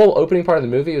 so the whole opening part of the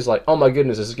movie is like, oh my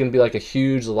goodness, this is going to be like a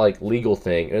huge like legal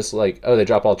thing, and it's like, oh, they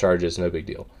drop all charges, no big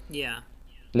deal. Yeah.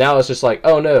 Now it's just like,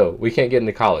 oh no, we can't get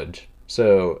into college.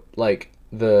 So like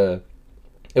it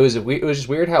was just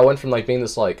weird how it went from like being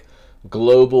this like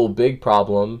global big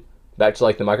problem back to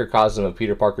like the microcosm of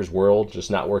Peter Parker's world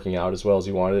just not working out as well as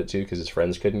he wanted it to because his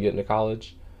friends couldn't get into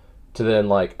college, to then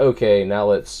like, okay, now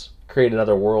let's create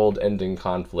another world-ending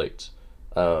conflict.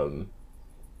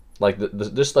 Like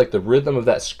just like the rhythm of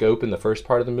that scope in the first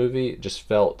part of the movie just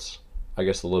felt, I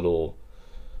guess, a little,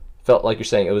 felt like you're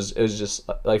saying it was just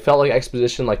like, felt like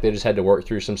exposition, like they just had to work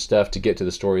through some stuff to get to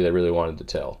the story they really wanted to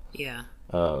tell. Yeah.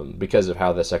 Because of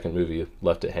how the second movie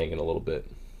left it hanging a little bit.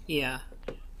 Yeah.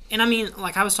 And I mean,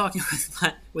 like I was talking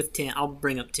with Tim, I'll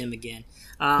bring up Tim again.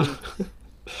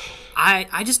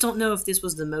 I just don't know if this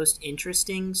was the most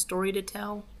interesting story to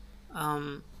tell.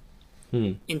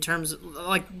 In terms of,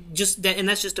 like, just that, and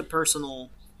that's just a personal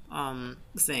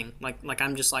thing. Like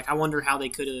I'm just like, I wonder how they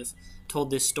could have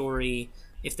told this story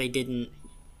if they didn't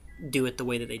do it the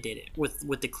way that they did it,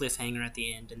 with the cliffhanger at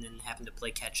the end, and then having to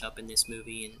play catch up in this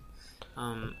movie.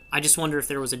 And I just wonder if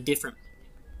there was a different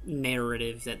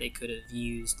narrative that they could have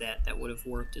used that would have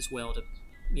worked as well to,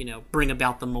 bring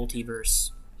about the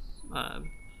multiverse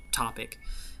topic.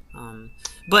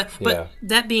 But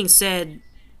that being said,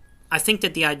 I think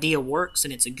that the idea works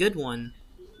and it's a good one.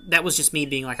 That was just me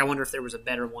being like, I wonder if there was a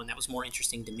better one that was more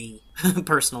interesting to me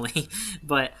personally.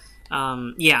 But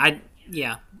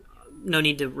no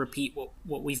need to repeat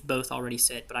what we've both already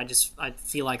said. But I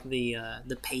feel like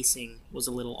the pacing was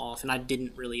a little off, and I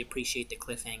didn't really appreciate the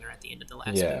cliffhanger at the end of the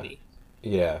last movie.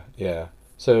 Yeah.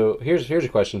 So here's a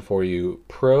question for you: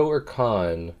 pro or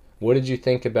con? What did you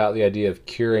think about the idea of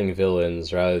curing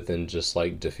villains rather than just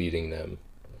like defeating them?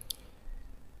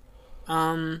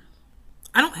 I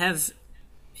don't have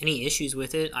any issues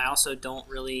with it. I also don't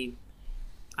really,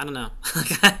 I don't know.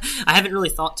 I haven't really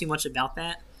thought too much about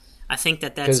that. I think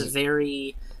that's a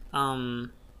very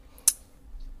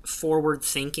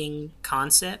forward-thinking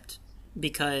concept,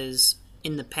 because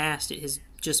in the past it has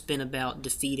just been about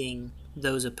defeating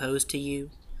those opposed to you.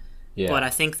 Yeah. But I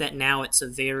think that now it's a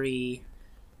very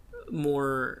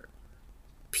more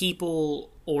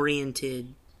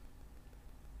people-oriented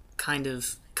kind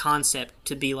of concept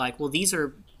to be like, well, these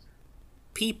are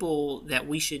people that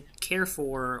we should care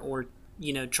for, or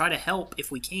try to help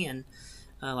if we can.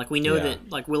 Like we know that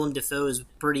like Willem Dafoe is a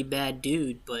pretty bad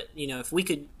dude, but if we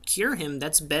could cure him,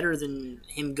 that's better than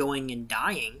him going and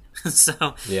dying.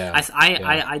 So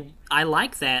I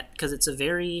like that, because it's a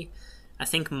very, I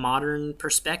think, modern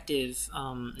perspective,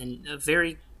 and a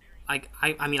very,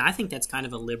 I mean, I think that's kind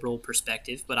of a liberal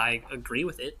perspective, but I agree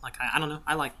with it. Like I don't know,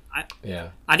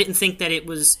 I didn't think that it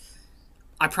was.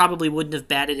 I probably wouldn't have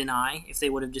batted an eye if they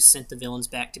would have just sent the villains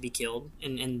back to be killed,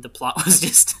 and the plot was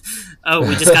just, oh,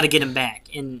 we just got to get him back.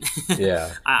 And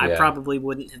I probably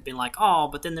wouldn't have been like, oh,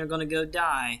 but then they're going to go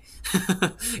die.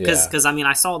 Because I mean,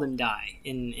 I saw them die,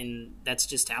 and that's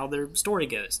just how their story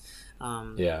goes.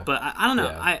 But I don't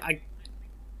know. I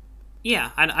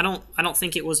don't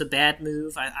think it was a bad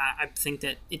move. I think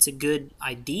that it's a good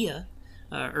idea,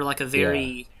 or like a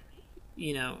very,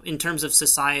 in terms of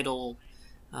societal,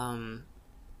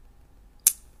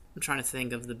 I'm trying to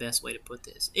think of the best way to put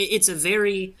this. It's a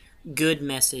very good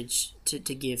message to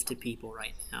give to people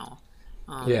right now.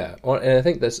 And I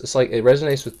think it's like it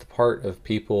resonates with the part of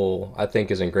people I think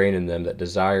is ingrained in them that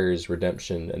desires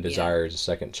redemption and desires a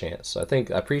second chance. So I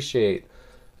appreciate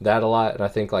that a lot, and I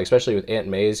think, like, especially with Aunt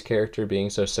May's character being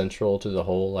so central to the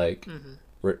whole like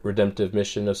redemptive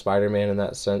mission of Spider-Man in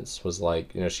that sense, was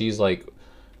like, she's like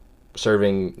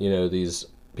serving these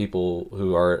people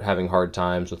who are having hard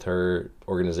times with her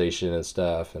organization and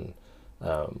stuff, and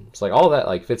it's like all that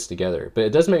like fits together. But it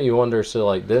does make me wonder, so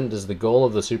like, then does the goal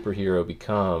of the superhero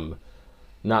become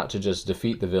not to just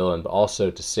defeat the villain, but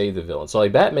also to save the villain? So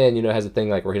like Batman, has a thing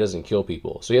like where he doesn't kill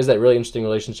people, so he has that really interesting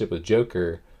relationship with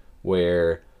Joker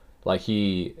where like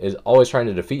he is always trying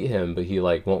to defeat him, but he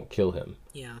like won't kill him.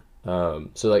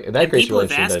 So like that creates people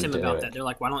have asked him about that. They're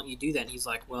like, why don't you do that? And he's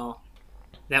like, well,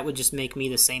 that would just make me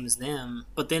the same as them.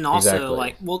 But then also,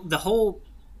 like, well, the whole,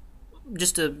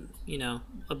 just a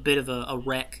bit of a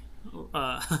wreck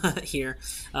here.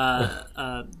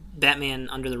 Batman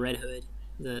Under the Red Hood,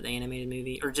 the animated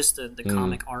movie, or just the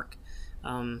comic arc.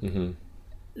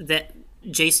 That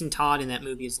Jason Todd in that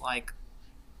movie is like,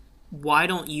 why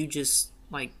don't you just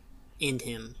like end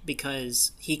him?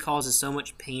 Because he causes so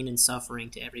much pain and suffering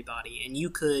to everybody, and you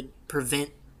could prevent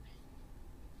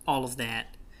all of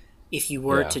that if you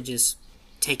were to just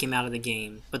take him out of the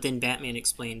game. But then Batman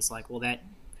explains, like, well, that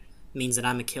means that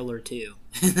I'm a killer too.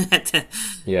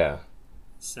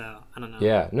 So I don't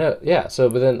know. So,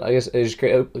 but then I guess it's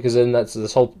great because then that's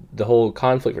the whole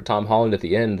conflict for Tom Holland at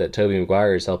the end that Tobey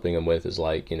Maguire is helping him with is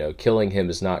like, killing him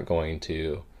is not going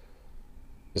to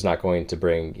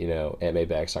bring Aunt May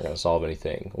back. It's not going to solve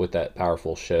anything with that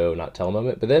powerful show not tell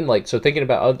moment. But then like, so thinking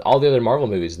about all the other Marvel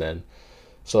movies, then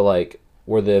so like,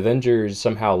 were the Avengers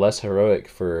somehow less heroic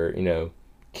for,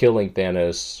 killing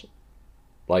Thanos,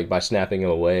 like by snapping him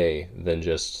away, than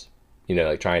just,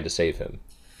 like trying to save him,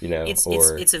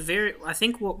 It's a very, I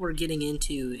think what we're getting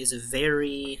into is a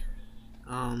very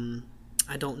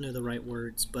I don't know the right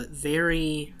words, but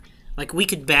very like we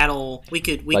could battle. We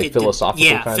like could philosophical.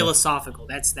 yeah, kind philosophical.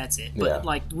 That's it. But Yeah.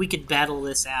 like we could battle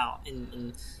this out,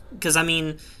 and because I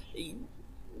mean,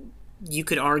 you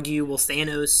could argue, well,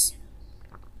 Thanos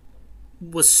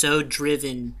was so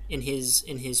driven in his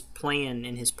plan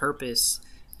and his purpose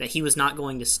that he was not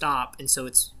going to stop, and so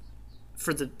it's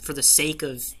for the sake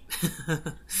of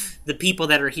the people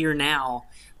that are here now.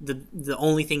 The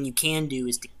only thing you can do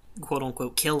is to quote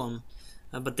unquote kill him.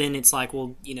 But then it's like,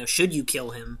 well, should you kill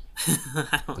him?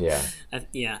 Yeah.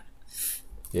 Yeah.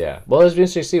 Yeah. Well, it's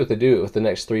interesting to see what they do with the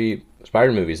next 3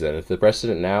 Spider movies then. If the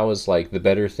precedent now is like the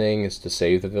better thing is to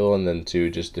save the villain than to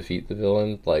just defeat the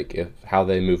villain, like if how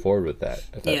they move forward with that.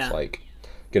 If that's Yeah. like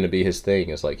going to be his thing,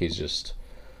 is like he's just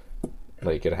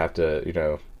like going to have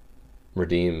to,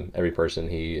 redeem every person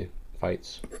he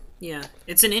fights. Yeah.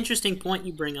 It's an interesting point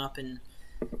you bring up, and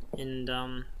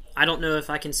I don't know if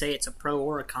I can say it's a pro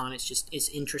or a con. It's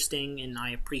interesting, and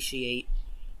I appreciate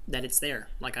that it's there.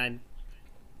 Like I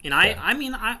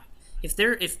mean,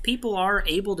 if people are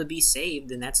able to be saved,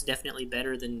 then that's definitely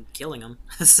better than killing them.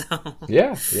 So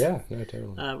Yeah, no,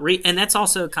 totally. and that's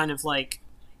also kind of like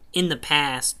in the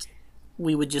past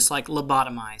we would just like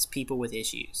lobotomize people with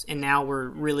issues, and now we're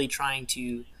really trying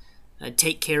to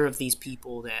take care of these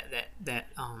people that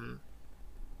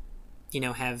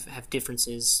have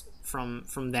differences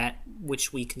from that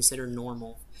which we consider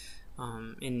normal.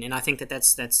 And I think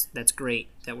that's great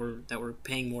that we're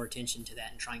paying more attention to that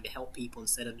and trying to help people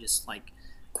instead of just like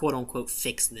quote unquote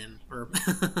fix them or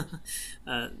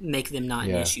make them not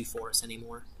an issue for us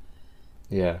anymore.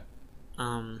 Yeah.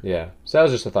 Yeah. So that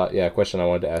was just a question I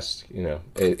wanted to ask.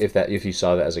 If you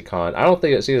saw that as a con, I don't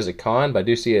think I see it as a con, but I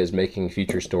do see it as making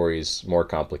future stories more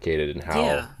complicated and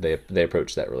how they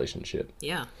approach that relationship.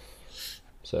 Yeah.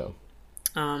 So.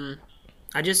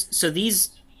 So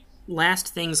these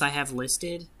last things I have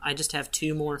listed, I just have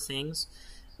 2 more things.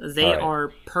 They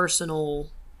are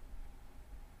personal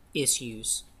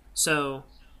issues. So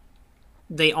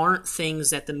they aren't things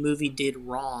that the movie did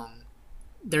wrong.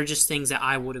 They're just things that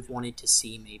I would have wanted to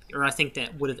see, maybe, or I think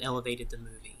that would have elevated the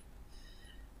movie.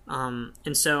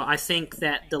 And so I think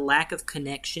that the lack of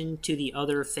connection to the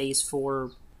other Phase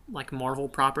 4 like Marvel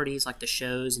properties, like the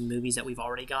shows and movies that we've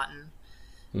already gotten,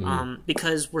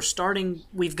 because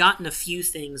we've gotten a few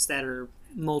things that are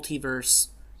multiverse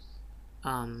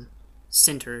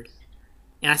centered,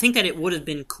 and I think that it would have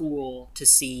been cool to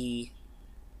see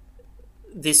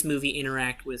this movie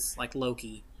interact with like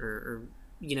Loki or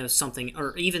something,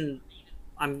 or even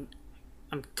I'm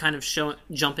kind of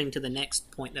jumping to the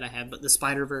next point that I have, but the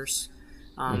Spider-Verse,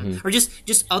 or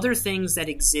just other things that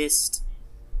exist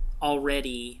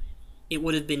already. It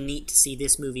would have been neat to see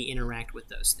this movie interact with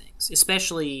those things,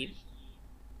 especially,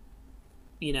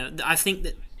 I think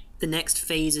that the next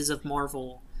phases of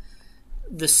Marvel,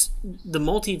 the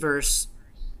multiverse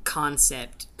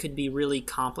concept could be really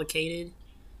complicated,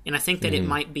 and I think that it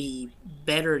might be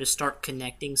better to start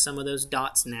connecting some of those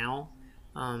dots now,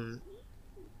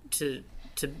 to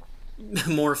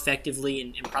more effectively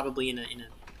and probably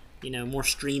in a more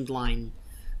streamlined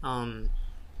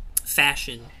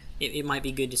fashion. It might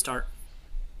be good to start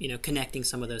connecting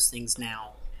some of those things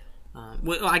now.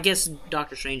 Well, I guess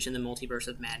Doctor Strange in the Multiverse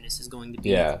of Madness is going to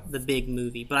be the big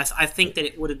movie, but I think that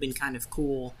it would have been kind of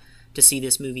cool to see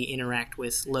this movie interact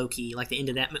with Loki, like the end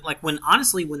of that. Like when I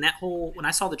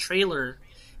saw the trailer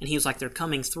and he was like, they're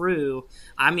coming through.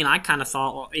 I mean, I kind of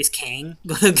thought, well, is Kang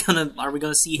are we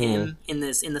gonna see him in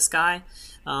the sky?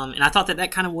 And I thought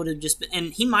that kind of would have just been,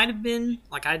 and he might have been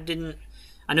like, I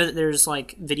know that there's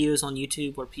like videos on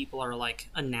YouTube where people are like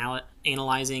now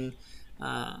analyzing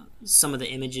some of the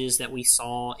images that we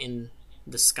saw in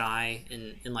the sky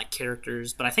and like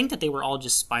characters, but I think that they were all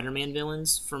just Spider-Man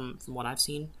villains from what I've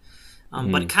seen.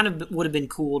 But it kind of would have been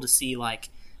cool to see like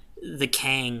the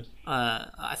Kang.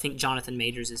 I think Jonathan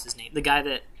Majors is his name, the guy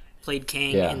that played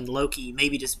Kang in Loki.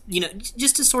 Maybe just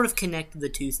just to sort of connect the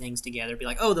 2 things together, be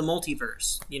like, oh, the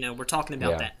multiverse. We're talking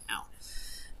about that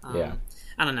now.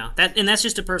 I don't know that's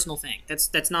just a personal thing.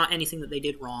 That's not anything that they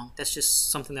did wrong. That's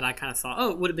just something that I kind of thought, oh,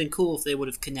 it would have been cool if they would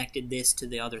have connected this to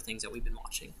the other things that we've been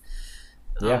watching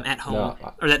at home,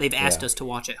 or that they've asked us to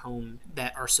watch at home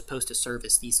that are supposed to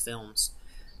service these films.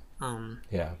 And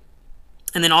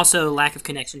then also lack of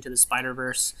connection to the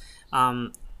Spider-Verse.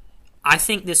 I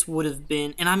think this would have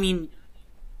been, and I mean,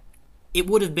 it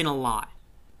would have been a lot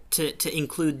to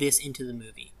include this into the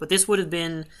movie, but this would have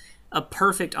been a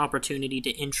perfect opportunity to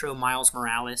intro Miles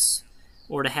Morales,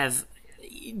 or to have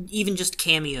even just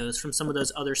cameos from some of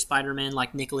those other Spider-Men,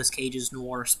 like Nicolas Cage's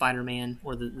Noir Spider-Man,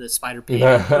 or the Spider-Pig,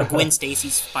 or Gwen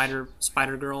Stacy's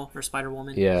Spider-Girl or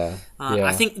Spider-Woman. Yeah.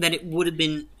 I think that it would have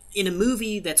been, in a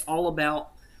movie that's all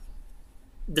about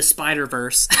the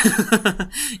Spider-Verse,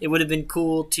 it would have been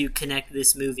cool to connect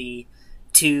this movie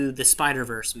to the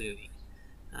Spider-Verse movie.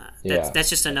 That's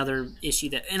just another issue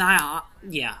that, and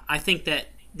I think that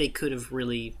they could have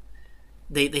really,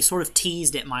 they sort of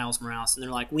teased at Miles Morales, and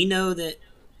they're like, we know that,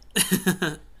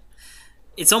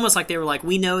 it's almost like they were like,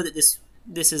 we know that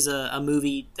this is a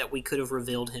movie that we could have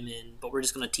revealed him in, but we're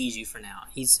just going to tease you for now.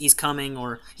 He's coming,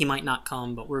 or he might not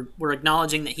come, but we're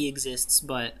acknowledging that he exists,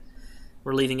 but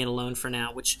we're leaving it alone for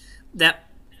now, which that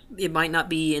it might not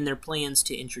be in their plans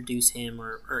to introduce him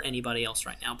or anybody else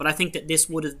right now. But I think that this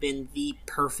would have been the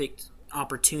perfect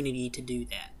opportunity to do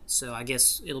that. So I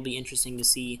guess it'll be interesting to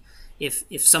see if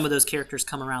some of those characters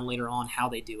come around later on, how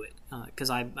they do it. Because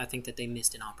I think that they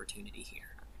missed an opportunity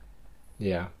here.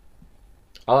 Yeah.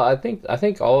 I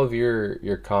think all of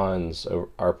your cons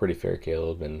are pretty fair,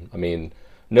 Caleb. And I mean,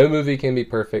 no movie can be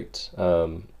perfect.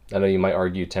 I know you might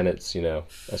argue Tenet's,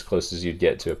 as close as you'd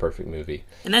get to a perfect movie.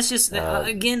 And that's just,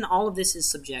 again, all of this is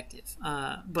subjective.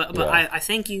 But yeah. I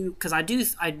thank you, because I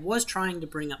was trying to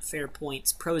bring up fair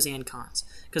points, pros and cons,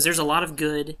 because there's a lot of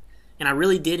good, and I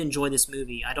really did enjoy this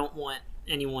movie. I don't want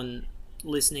anyone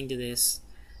listening to this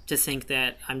to think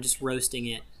that I'm just roasting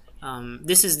it.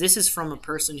 This is from a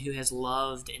person who has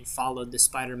loved and followed the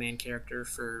Spider-Man character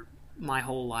for my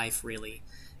whole life, really.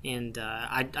 And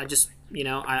I just,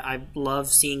 I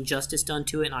love seeing justice done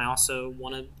to it, and I also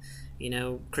want to,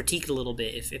 critique a little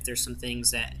bit if there's some things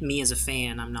that me as a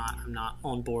fan I'm not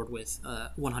on board with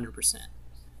 100%.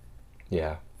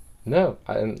 Yeah, no,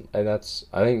 I think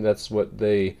that's what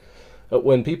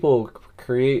when people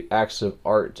create acts of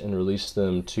art and release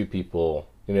them to people,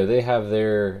 they have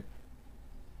their,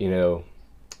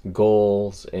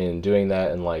 goals in doing that,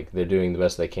 and they're doing the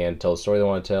best they can to tell the story they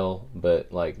want to tell, but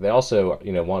they also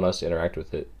want us to interact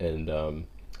with it and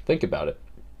think about it.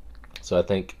 So I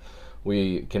think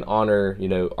we can honor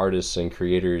artists and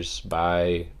creators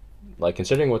by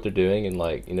considering what they're doing and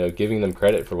giving them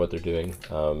credit for what they're doing,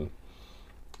 but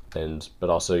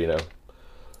also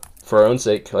for our own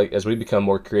sake, as we become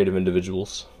more creative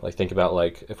individuals, think about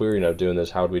if we were doing this,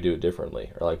 how would we do it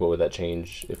differently, or what would that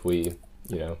change if we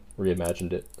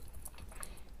reimagined it.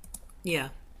 Yeah.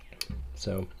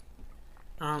 So.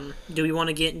 Do we want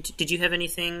to get into? Did you have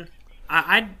anything?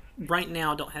 I right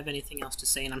now don't have anything else to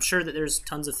say, and I'm sure that there's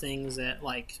tons of things that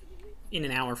in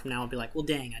an hour from now I'll be like, well,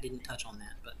 dang, I didn't touch on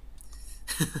that. But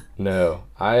no,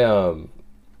 I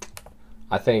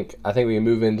think we can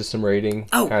move into some rating.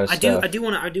 Oh, kind of I stuff. do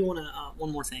want to.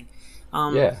 One more thing.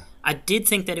 Yeah. I did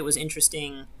think that it was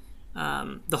interesting.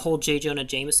 The whole J. Jonah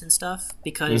Jameson stuff,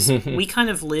 because we kind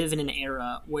of live in an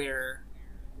era where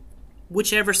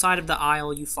whichever side of the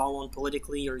aisle you fall on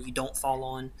politically or you don't fall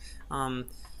on,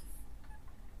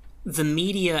 the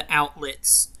media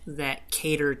outlets that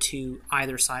cater to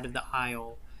either side of the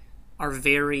aisle are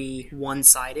very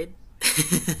one-sided.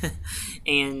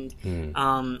 And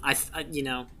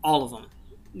all of them,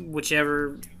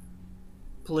 whichever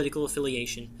political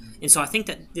affiliation. And so I think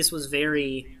that this was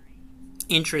very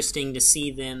interesting to see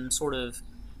them sort of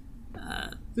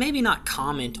maybe not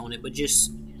comment on it, but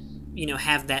just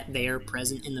have that there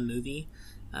present in the movie,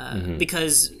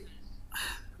 because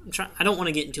I don't want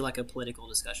to get into a political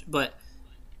discussion, but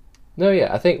no,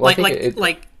 yeah, I think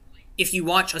if you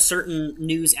watch a certain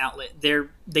news outlet,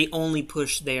 they only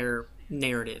push their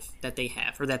narrative that they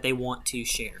have or that they want to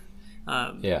share,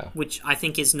 which I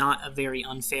think is not a very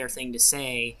unfair thing to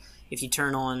say. If you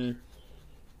turn on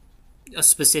a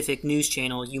specific news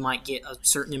channel, you might get a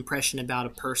certain impression about a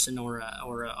person or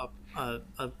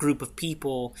a group of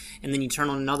people, and then you turn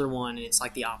on another one and it's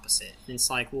the opposite. And it's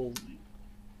well,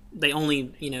 they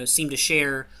only seem to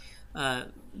share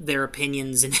their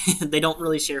opinions, and they don't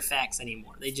really share facts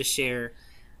anymore. They just share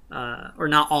or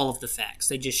not all of the facts.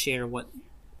 They just share what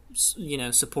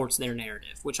supports their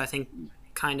narrative, which I think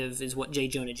kind of is what J.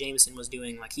 Jonah Jameson was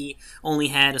doing. He only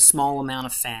had a small amount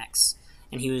of facts,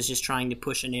 and he was just trying to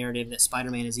push a narrative that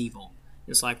Spider-Man is evil.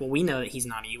 It's well, we know that he's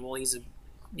not evil. He's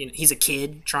a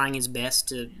kid trying his best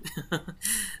to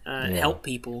help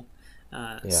people.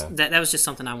 So that was just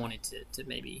something I wanted to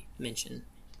maybe mention.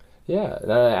 Yeah,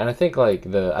 and I think I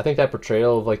think that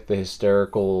portrayal of the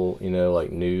hysterical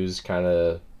news kind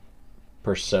of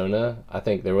persona. I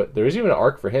think there was even an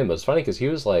arc for him. It was funny because he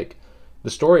was the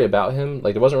story about him.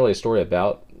 There wasn't really a story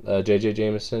about J.J.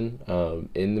 Jameson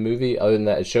in the movie, other than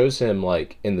that it shows him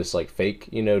in this fake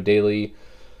daily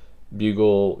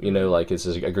Bugle, you know, like it's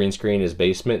a green screen in his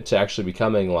basement, to actually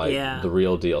becoming like Yeah. the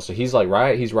real deal. So he's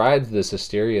like he's rides this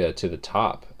hysteria to the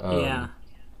top. Yeah.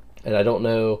 And I don't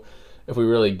know if we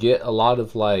really get a lot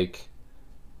of like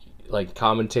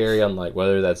commentary on like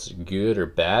whether that's good or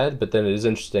bad. But then it is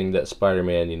interesting that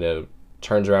Spider-Man, you know,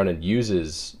 turns around and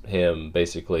uses him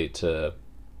basically to,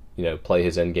 you know, play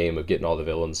his end game of getting all the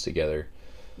villains together.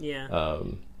 Yeah.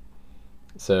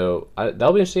 So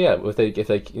that'll be interesting. Yeah, if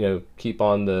they you know keep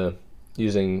on the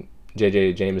using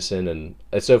J.J. Jameson, and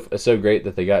it's so great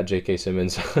that they got J.K.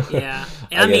 Simmons. Yeah.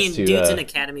 And I mean, to, dude's an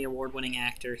Academy Award winning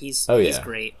actor. He's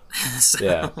great. So,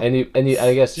 yeah, and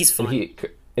I guess he's fun.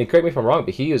 And correct me if I'm wrong,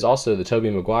 but he is also the Tobey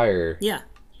Maguire. Yeah.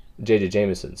 J.J.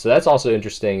 Jameson. So that's also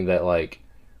interesting that like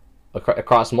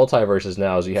across multiverses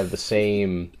now, is you have the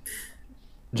same.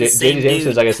 J.J.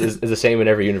 Jameson's, I guess, is the same in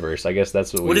every universe. I guess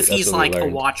that's what we. What if he's like a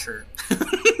watcher?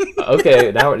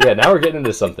 Okay, now we're getting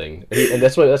into something, and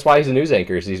that's why he's a news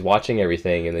anchor. Is he's watching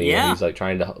everything, and then you know, he's like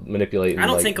trying to manipulate. And, I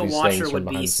don't like, think a these watcher things would from be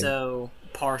behind the so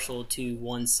partial to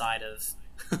one side of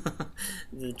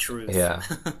the truth. Yeah,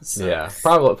 So, yeah,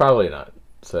 probably not.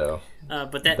 So,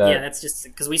 but that's just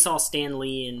because we saw Stan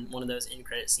Lee in one of those end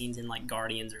credit scenes in like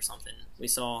Guardians or something. We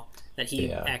saw that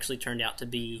he actually turned out to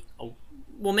be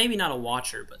maybe not a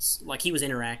watcher, but like he was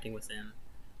interacting with them.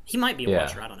 He might be a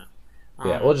watcher. I don't know.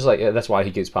 Yeah, well, just like that's why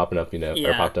he keeps popping up, you know, or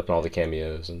Yeah. popped up in all the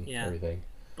cameos and Yeah. everything.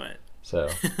 But So,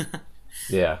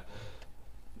 yeah,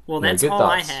 well, Yeah, that's good all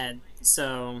thoughts. I had.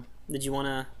 So, did you want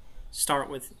to start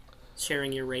with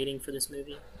sharing your rating for this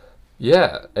movie?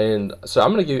 yeah, and so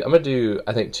I'm gonna do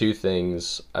I think two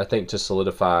things. I think to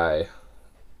solidify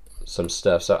some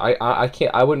stuff. So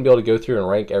I wouldn't be able to go through and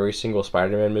rank every single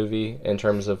Spider-Man movie in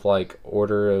terms of like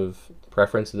order of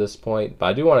preference at this point. But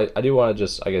I do want to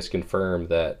just I guess confirm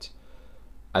that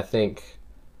I think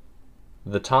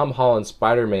the Tom Holland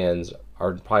Spider-Mans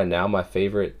are probably now my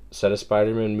favorite set of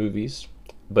Spider-Man movies.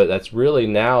 But that's really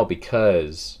now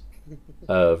because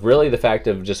of really the fact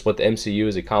of just what the MCU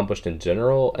has accomplished in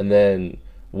general, and then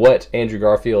what Andrew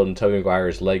Garfield and Tobey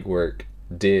Maguire's legwork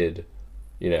did,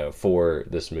 you know, for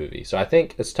this movie. So I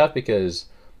think it's tough because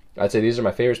I'd say these are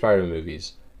my favorite Spider-Man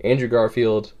movies. Andrew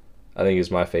Garfield, I think,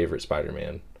 is my favorite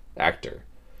Spider-Man actor.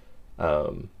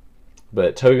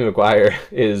 But Tobey Maguire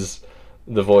is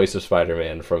the voice of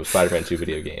Spider-Man from Spider-Man 2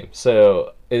 video game.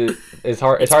 So it's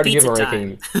hard to give him a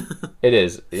ranking. It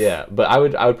is, yeah. But I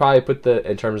would probably put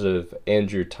in terms of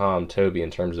Andrew, Tom, Tobey, in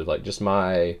terms of like just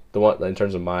in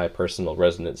terms of my personal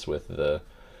resonance with the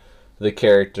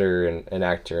character and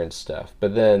actor and stuff.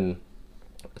 But then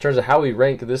in terms of how we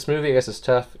rank this movie, I guess it's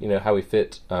tough, you know, how we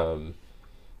fit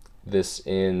this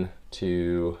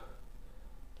into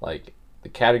like the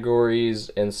categories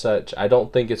and such. I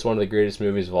don't think it's one of the greatest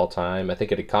movies of all time. I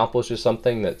think it accomplishes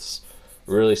something that's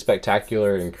really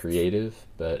spectacular and creative,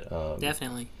 but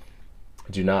Definitely.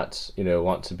 do not, you know,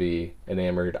 want to be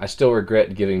enamored. I still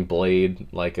regret giving Blade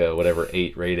like a whatever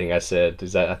 8 rating I said.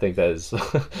 I think that is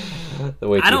the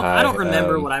way too high. I don't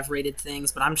remember what I've rated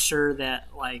things, but I'm sure that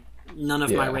like none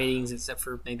of my Yeah. ratings except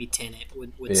for maybe 10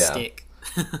 would Yeah. stick.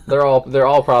 they're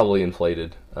all probably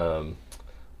inflated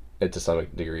to some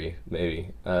degree, maybe.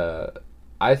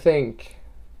 I think.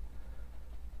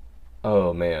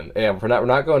 Oh man, yeah. We're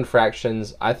not going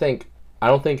fractions. I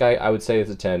don't think I would say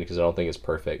it's a 10 because I don't think it's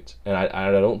perfect, and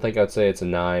I don't think I'd say it's a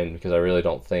 9 because I really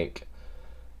don't think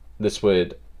this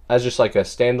would, as just like a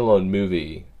standalone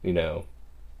movie, you know,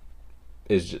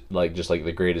 is just like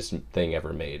the greatest thing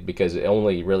ever made, because it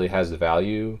only really has the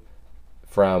value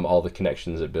from all the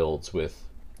connections it builds with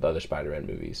the other Spider-Man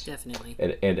movies. Definitely.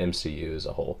 And MCU as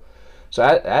a whole. So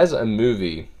as a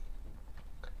movie,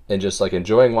 and just like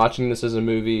enjoying watching this as a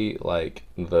movie, like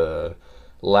the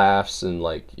laughs and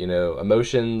like, you know,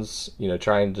 emotions, you know,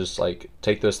 trying to just like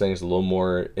take those things a little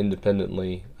more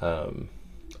independently,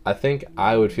 I think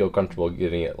I would feel comfortable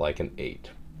giving it like an 8.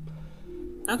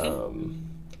 Okay.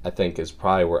 I think is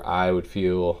probably where I would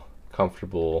feel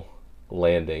comfortable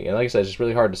landing. And like I said, it's just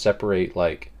really hard to separate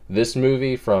like this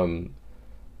movie from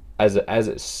as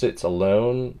it sits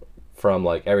alone from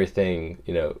like everything,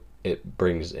 you know, it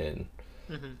brings in.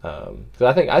 So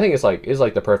I think it's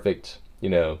like the perfect, you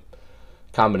know,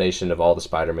 combination of all the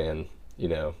Spider-Man, you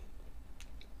know,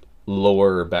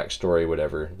 lore, backstory,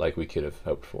 whatever, like we could have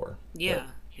hoped for. Yeah. But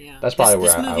Yeah. that's probably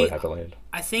This where I movie, would have to land.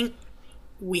 I think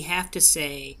we have to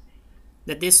say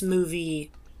that this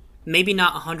movie, maybe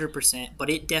not 100%, but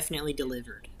it definitely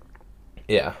delivered.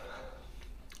 Yeah.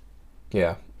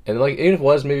 Yeah. And like even if it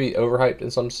was maybe overhyped in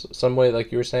some way,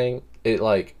 like you were saying, it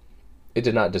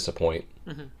did not disappoint.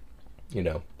 You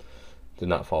know, did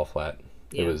not fall flat.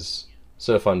 Yeah. It was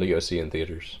so fun to go see in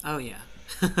theaters. Oh, yeah.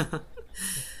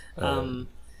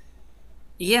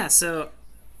 Yeah, so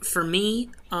for me,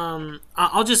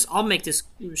 I'll make this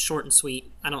short and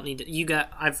sweet. I don't need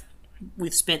to.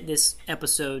 We've spent this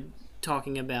episode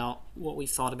talking about what we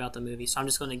thought about the movie, so I'm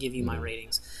just going to give you my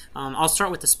ratings. I'll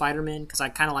start with the Spider-Man because I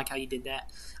kind of like how you did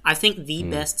that. I think the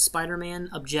best Spider-Man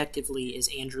objectively is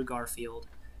Andrew Garfield,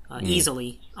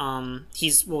 easily.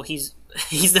 He's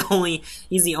the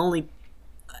only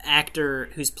actor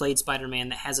who's played Spider-Man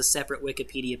that has a separate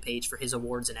Wikipedia page for his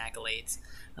awards and accolades.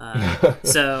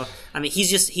 So I mean,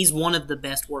 he's one of the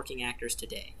best working actors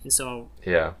today, and so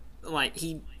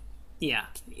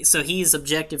so he's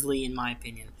objectively, in my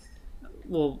opinion.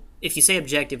 Well, if you say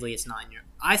objectively, it's not in your.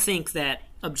 I think that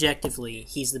objectively,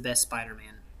 he's the best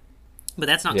Spider-Man, but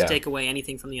that's not to take away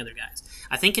anything from the other guys.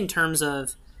 I think in terms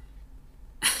of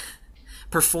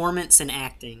performance and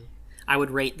acting, I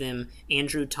would rate them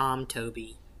Andrew, Tom,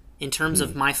 Toby. In terms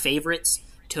of my favorites,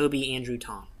 Toby, Andrew,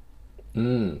 Tom.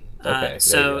 Okay.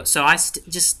 So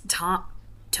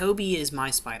Toby is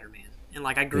my Spider-Man, and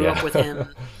like I grew up with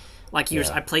him. Like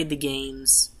I played the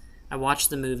games, I watched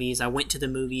the movies, I went to the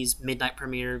movies midnight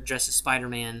premiere dressed as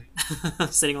Spider-Man,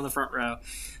 sitting on the front row.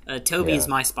 Toby is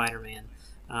my Spider-Man,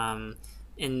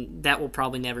 and that will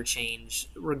probably never change,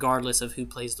 regardless of who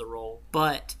plays the role.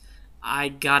 But I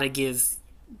gotta give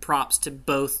props to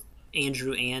both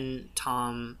Andrew and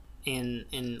Tom.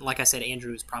 And like I said,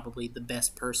 Andrew is probably the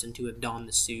best person to have donned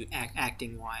the suit,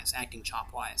 acting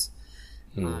chop wise.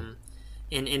 And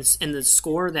the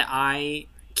score that I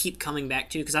keep coming back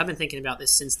to, because I've been thinking about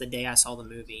this since the day I saw the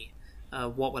movie.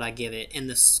 What would I give it? And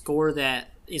the score that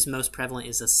is most prevalent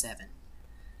is a 7.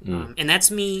 And that's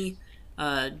me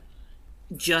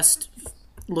just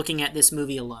looking at this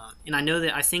movie alone. And I know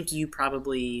that I think you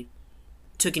probably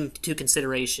took into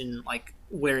consideration like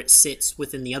where it sits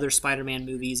within the other Spider-Man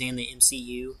movies and the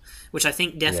MCU, which I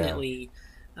think definitely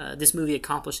this movie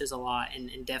accomplishes a lot,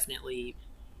 and definitely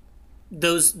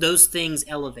those things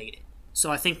elevate it. So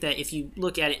I think that if you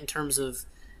look at it in terms of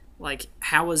like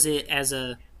how is it as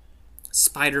a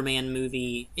Spider-Man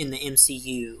movie in the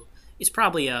MCU, it's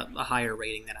probably a higher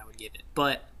rating that I would give it.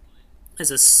 But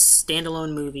as a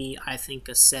standalone movie, I think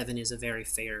a 7 is a very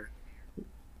fair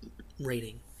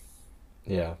rating.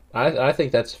 Yeah, I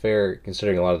think that's fair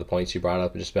considering a lot of the points you brought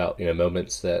up, just about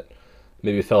moments that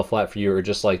maybe fell flat for you, or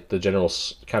just like the general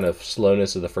kind of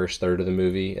slowness of the first third of the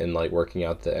movie and like working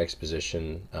out the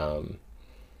exposition.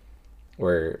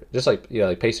 Where just like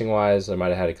like pacing wise, I might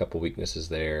have had a couple weaknesses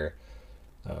there.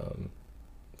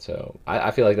 So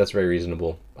I feel like that's very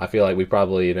reasonable. I feel like we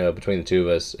probably between the two of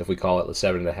us, if we call it the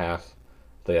 7.5, I think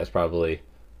that's probably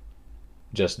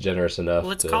just generous enough. Well,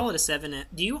 let's call it a 7.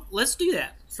 Let's do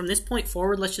that. From this point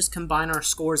forward, let's just combine our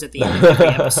scores at the end of every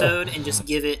episode and just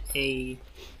give it a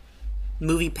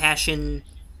movie passion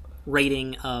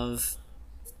rating of,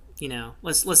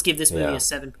 let's give this movie a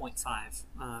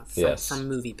 7.5 from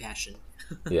movie passion.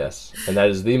 Yes, and that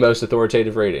is the most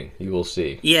authoritative rating you will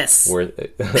see. Yes. Worth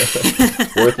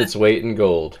its weight in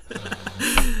gold.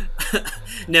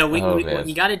 No, what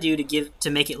you got to do to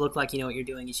make it look like you know what you're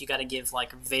doing is you got to give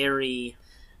like very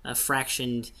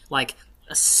fractioned, like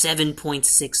a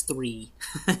 7.63.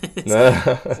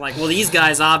 It's like, well, these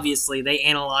guys obviously they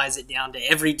analyze it down to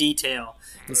every detail,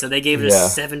 and so they gave it a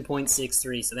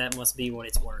 7.63. So that must be what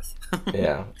it's worth.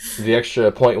 Yeah, the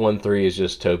extra 0.13 is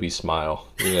just Toby's smile.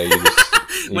 You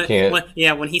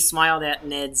can't. When he smiled at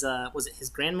Ned's, was it his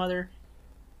grandmother?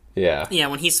 Yeah. Yeah,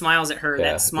 when he smiles at her,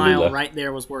 that smile right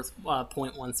there was worth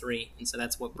 0.13, and so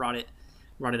that's what brought it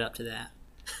up to that.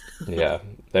 Yeah,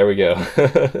 there we go.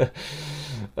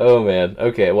 Oh man.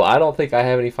 Okay. Well, I don't think I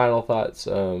have any final thoughts.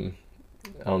 I don't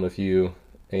know if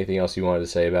anything else you wanted to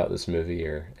say about this movie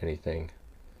or anything.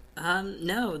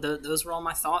 No, those were all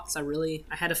my thoughts. I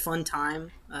had a fun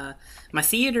time. My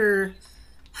theater,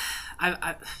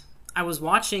 I was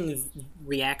watching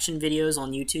reaction videos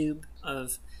on YouTube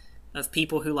of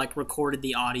people who like recorded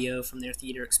the audio from their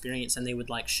theater experience, and they would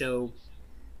like show,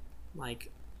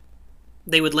 like,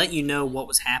 they would let you know what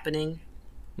was happening,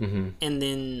 and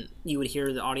then you would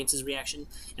hear the audience's reaction.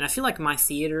 And I feel like my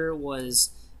theater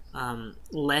was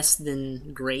less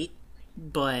than great,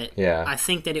 but I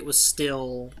think that it was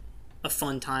still a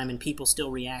fun time and people still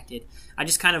reacted. I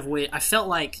just kind of I felt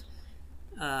like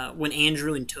when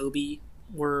Andrew and Toby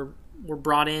were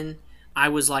brought in, I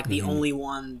was like the only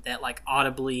one that like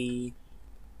audibly,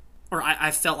 or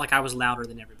I felt like I was louder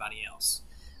than everybody else.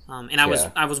 And I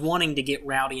was wanting to get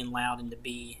rowdy and loud and to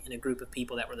be in a group of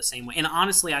people that were the same way. And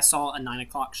honestly, I saw a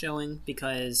 9:00 showing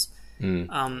because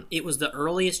it was the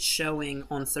earliest showing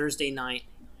on Thursday night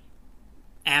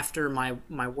after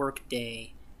my work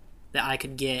day that I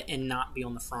could get and not be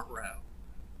on the front row.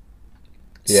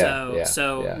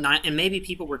 And maybe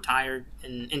people were tired,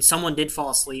 and someone did fall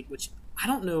asleep, which I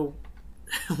don't know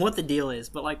what the deal is,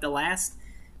 but like the last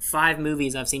 5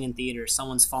 movies I've seen in theaters,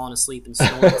 someone's fallen asleep and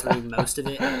snored through most of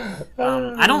it.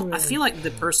 I feel like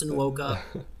the person woke up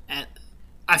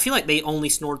I feel like they only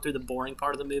snored through the boring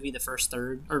part of the movie, the first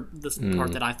third, or the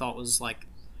part that I thought was like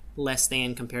less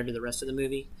than compared to the rest of the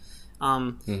movie.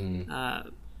 I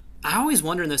always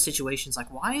wonder in those situations,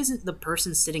 like, why isn't the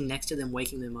person sitting next to them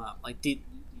waking them up? Like, it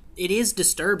is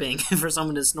disturbing for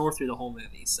someone to snore through the whole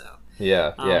movie. So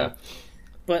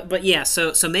But yeah,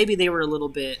 so maybe they were a little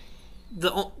bit.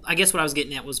 I guess what I was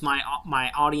getting at was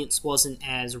my audience wasn't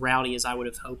as rowdy as I would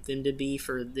have hoped them to be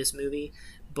for this movie,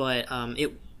 but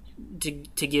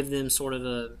to give them sort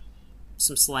of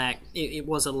some slack. It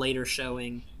was a later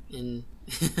showing, and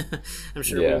I'm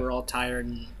sure we were all tired,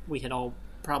 and we had all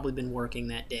probably been working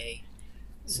that day.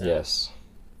 So.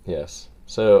 Yes.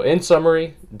 So in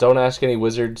summary, don't ask any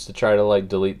wizards to try to like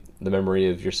delete the memory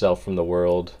of yourself from the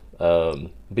world.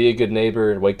 Be a good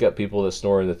neighbor and wake up people that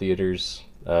snore in the theaters.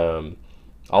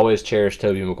 Always cherish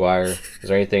Tobey Maguire. Is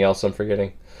there anything else I'm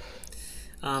forgetting?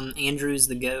 Andrew's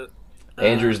the GOAT.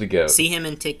 Andrew's the GOAT. See him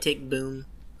in Tick, Tick, Boom,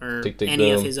 or Tick, Tick,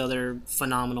 any Boom. of his other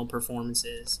phenomenal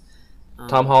performances.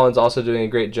 Tom Holland's also doing a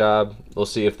great job. We'll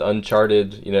see if the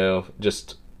Uncharted,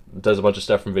 just does a bunch of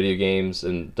stuff from video games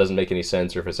and doesn't make any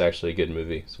sense, or if it's actually a good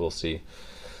movie. So we'll see.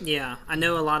 Yeah, I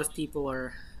know a lot of people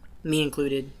are, me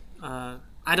included.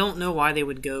 I don't know why they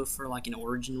would go for like an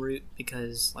origin route,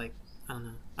 because like I don't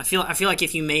know. I feel like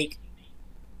if you make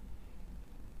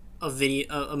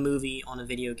a movie on a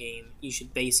video game, you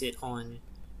should base it on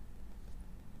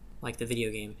like the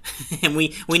video game. And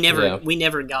we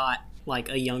never got like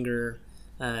a younger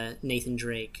Nathan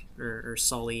Drake or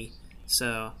Sully.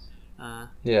 So I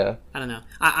don't know.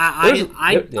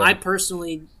 I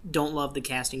personally don't love the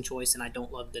casting choice, and I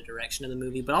don't love the direction of the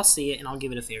movie, but I'll see it and I'll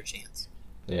give it a fair chance.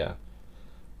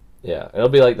 Yeah, it'll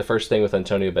be like the first thing with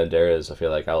Antonio Banderas. I feel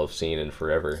like I'll have seen in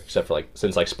forever, except for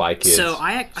since Spy Kids. So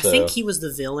I think he was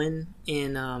the villain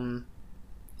in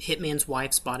Hitman's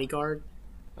Wife's Bodyguard,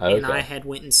 and I had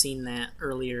went and seen that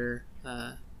earlier.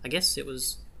 I guess it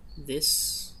was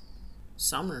this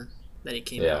summer that it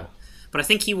came out. But I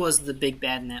think he was the big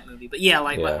bad in that movie. But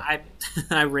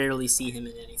I rarely see him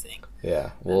in anything.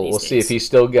 Yeah, we'll see if he's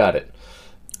still got it.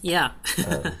 Yeah.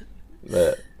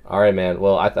 But all right, man.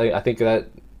 Well, I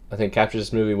think captures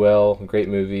this movie well. Great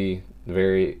movie,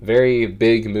 very very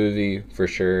big movie for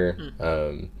sure.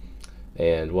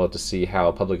 And we'll have to see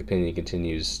how public opinion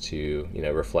continues to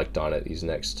reflect on it these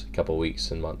next couple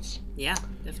weeks and months. Yeah,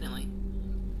 definitely.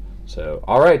 So,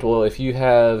 all right. Well, if you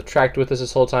have tracked with us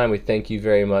this whole time, we thank you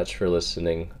very much for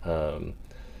listening.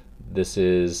 This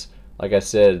is, like I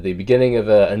said, the beginning of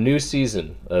a new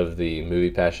season of the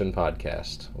Movie Passion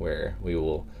Podcast, where we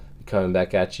will be coming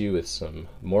back at you with some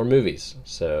more movies.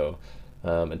 So,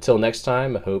 until next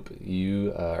time, I hope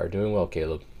you are doing well,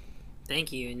 Caleb.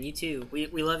 Thank you, and you too.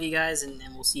 We love you guys, and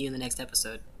we'll see you in the next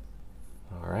episode.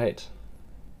 All right.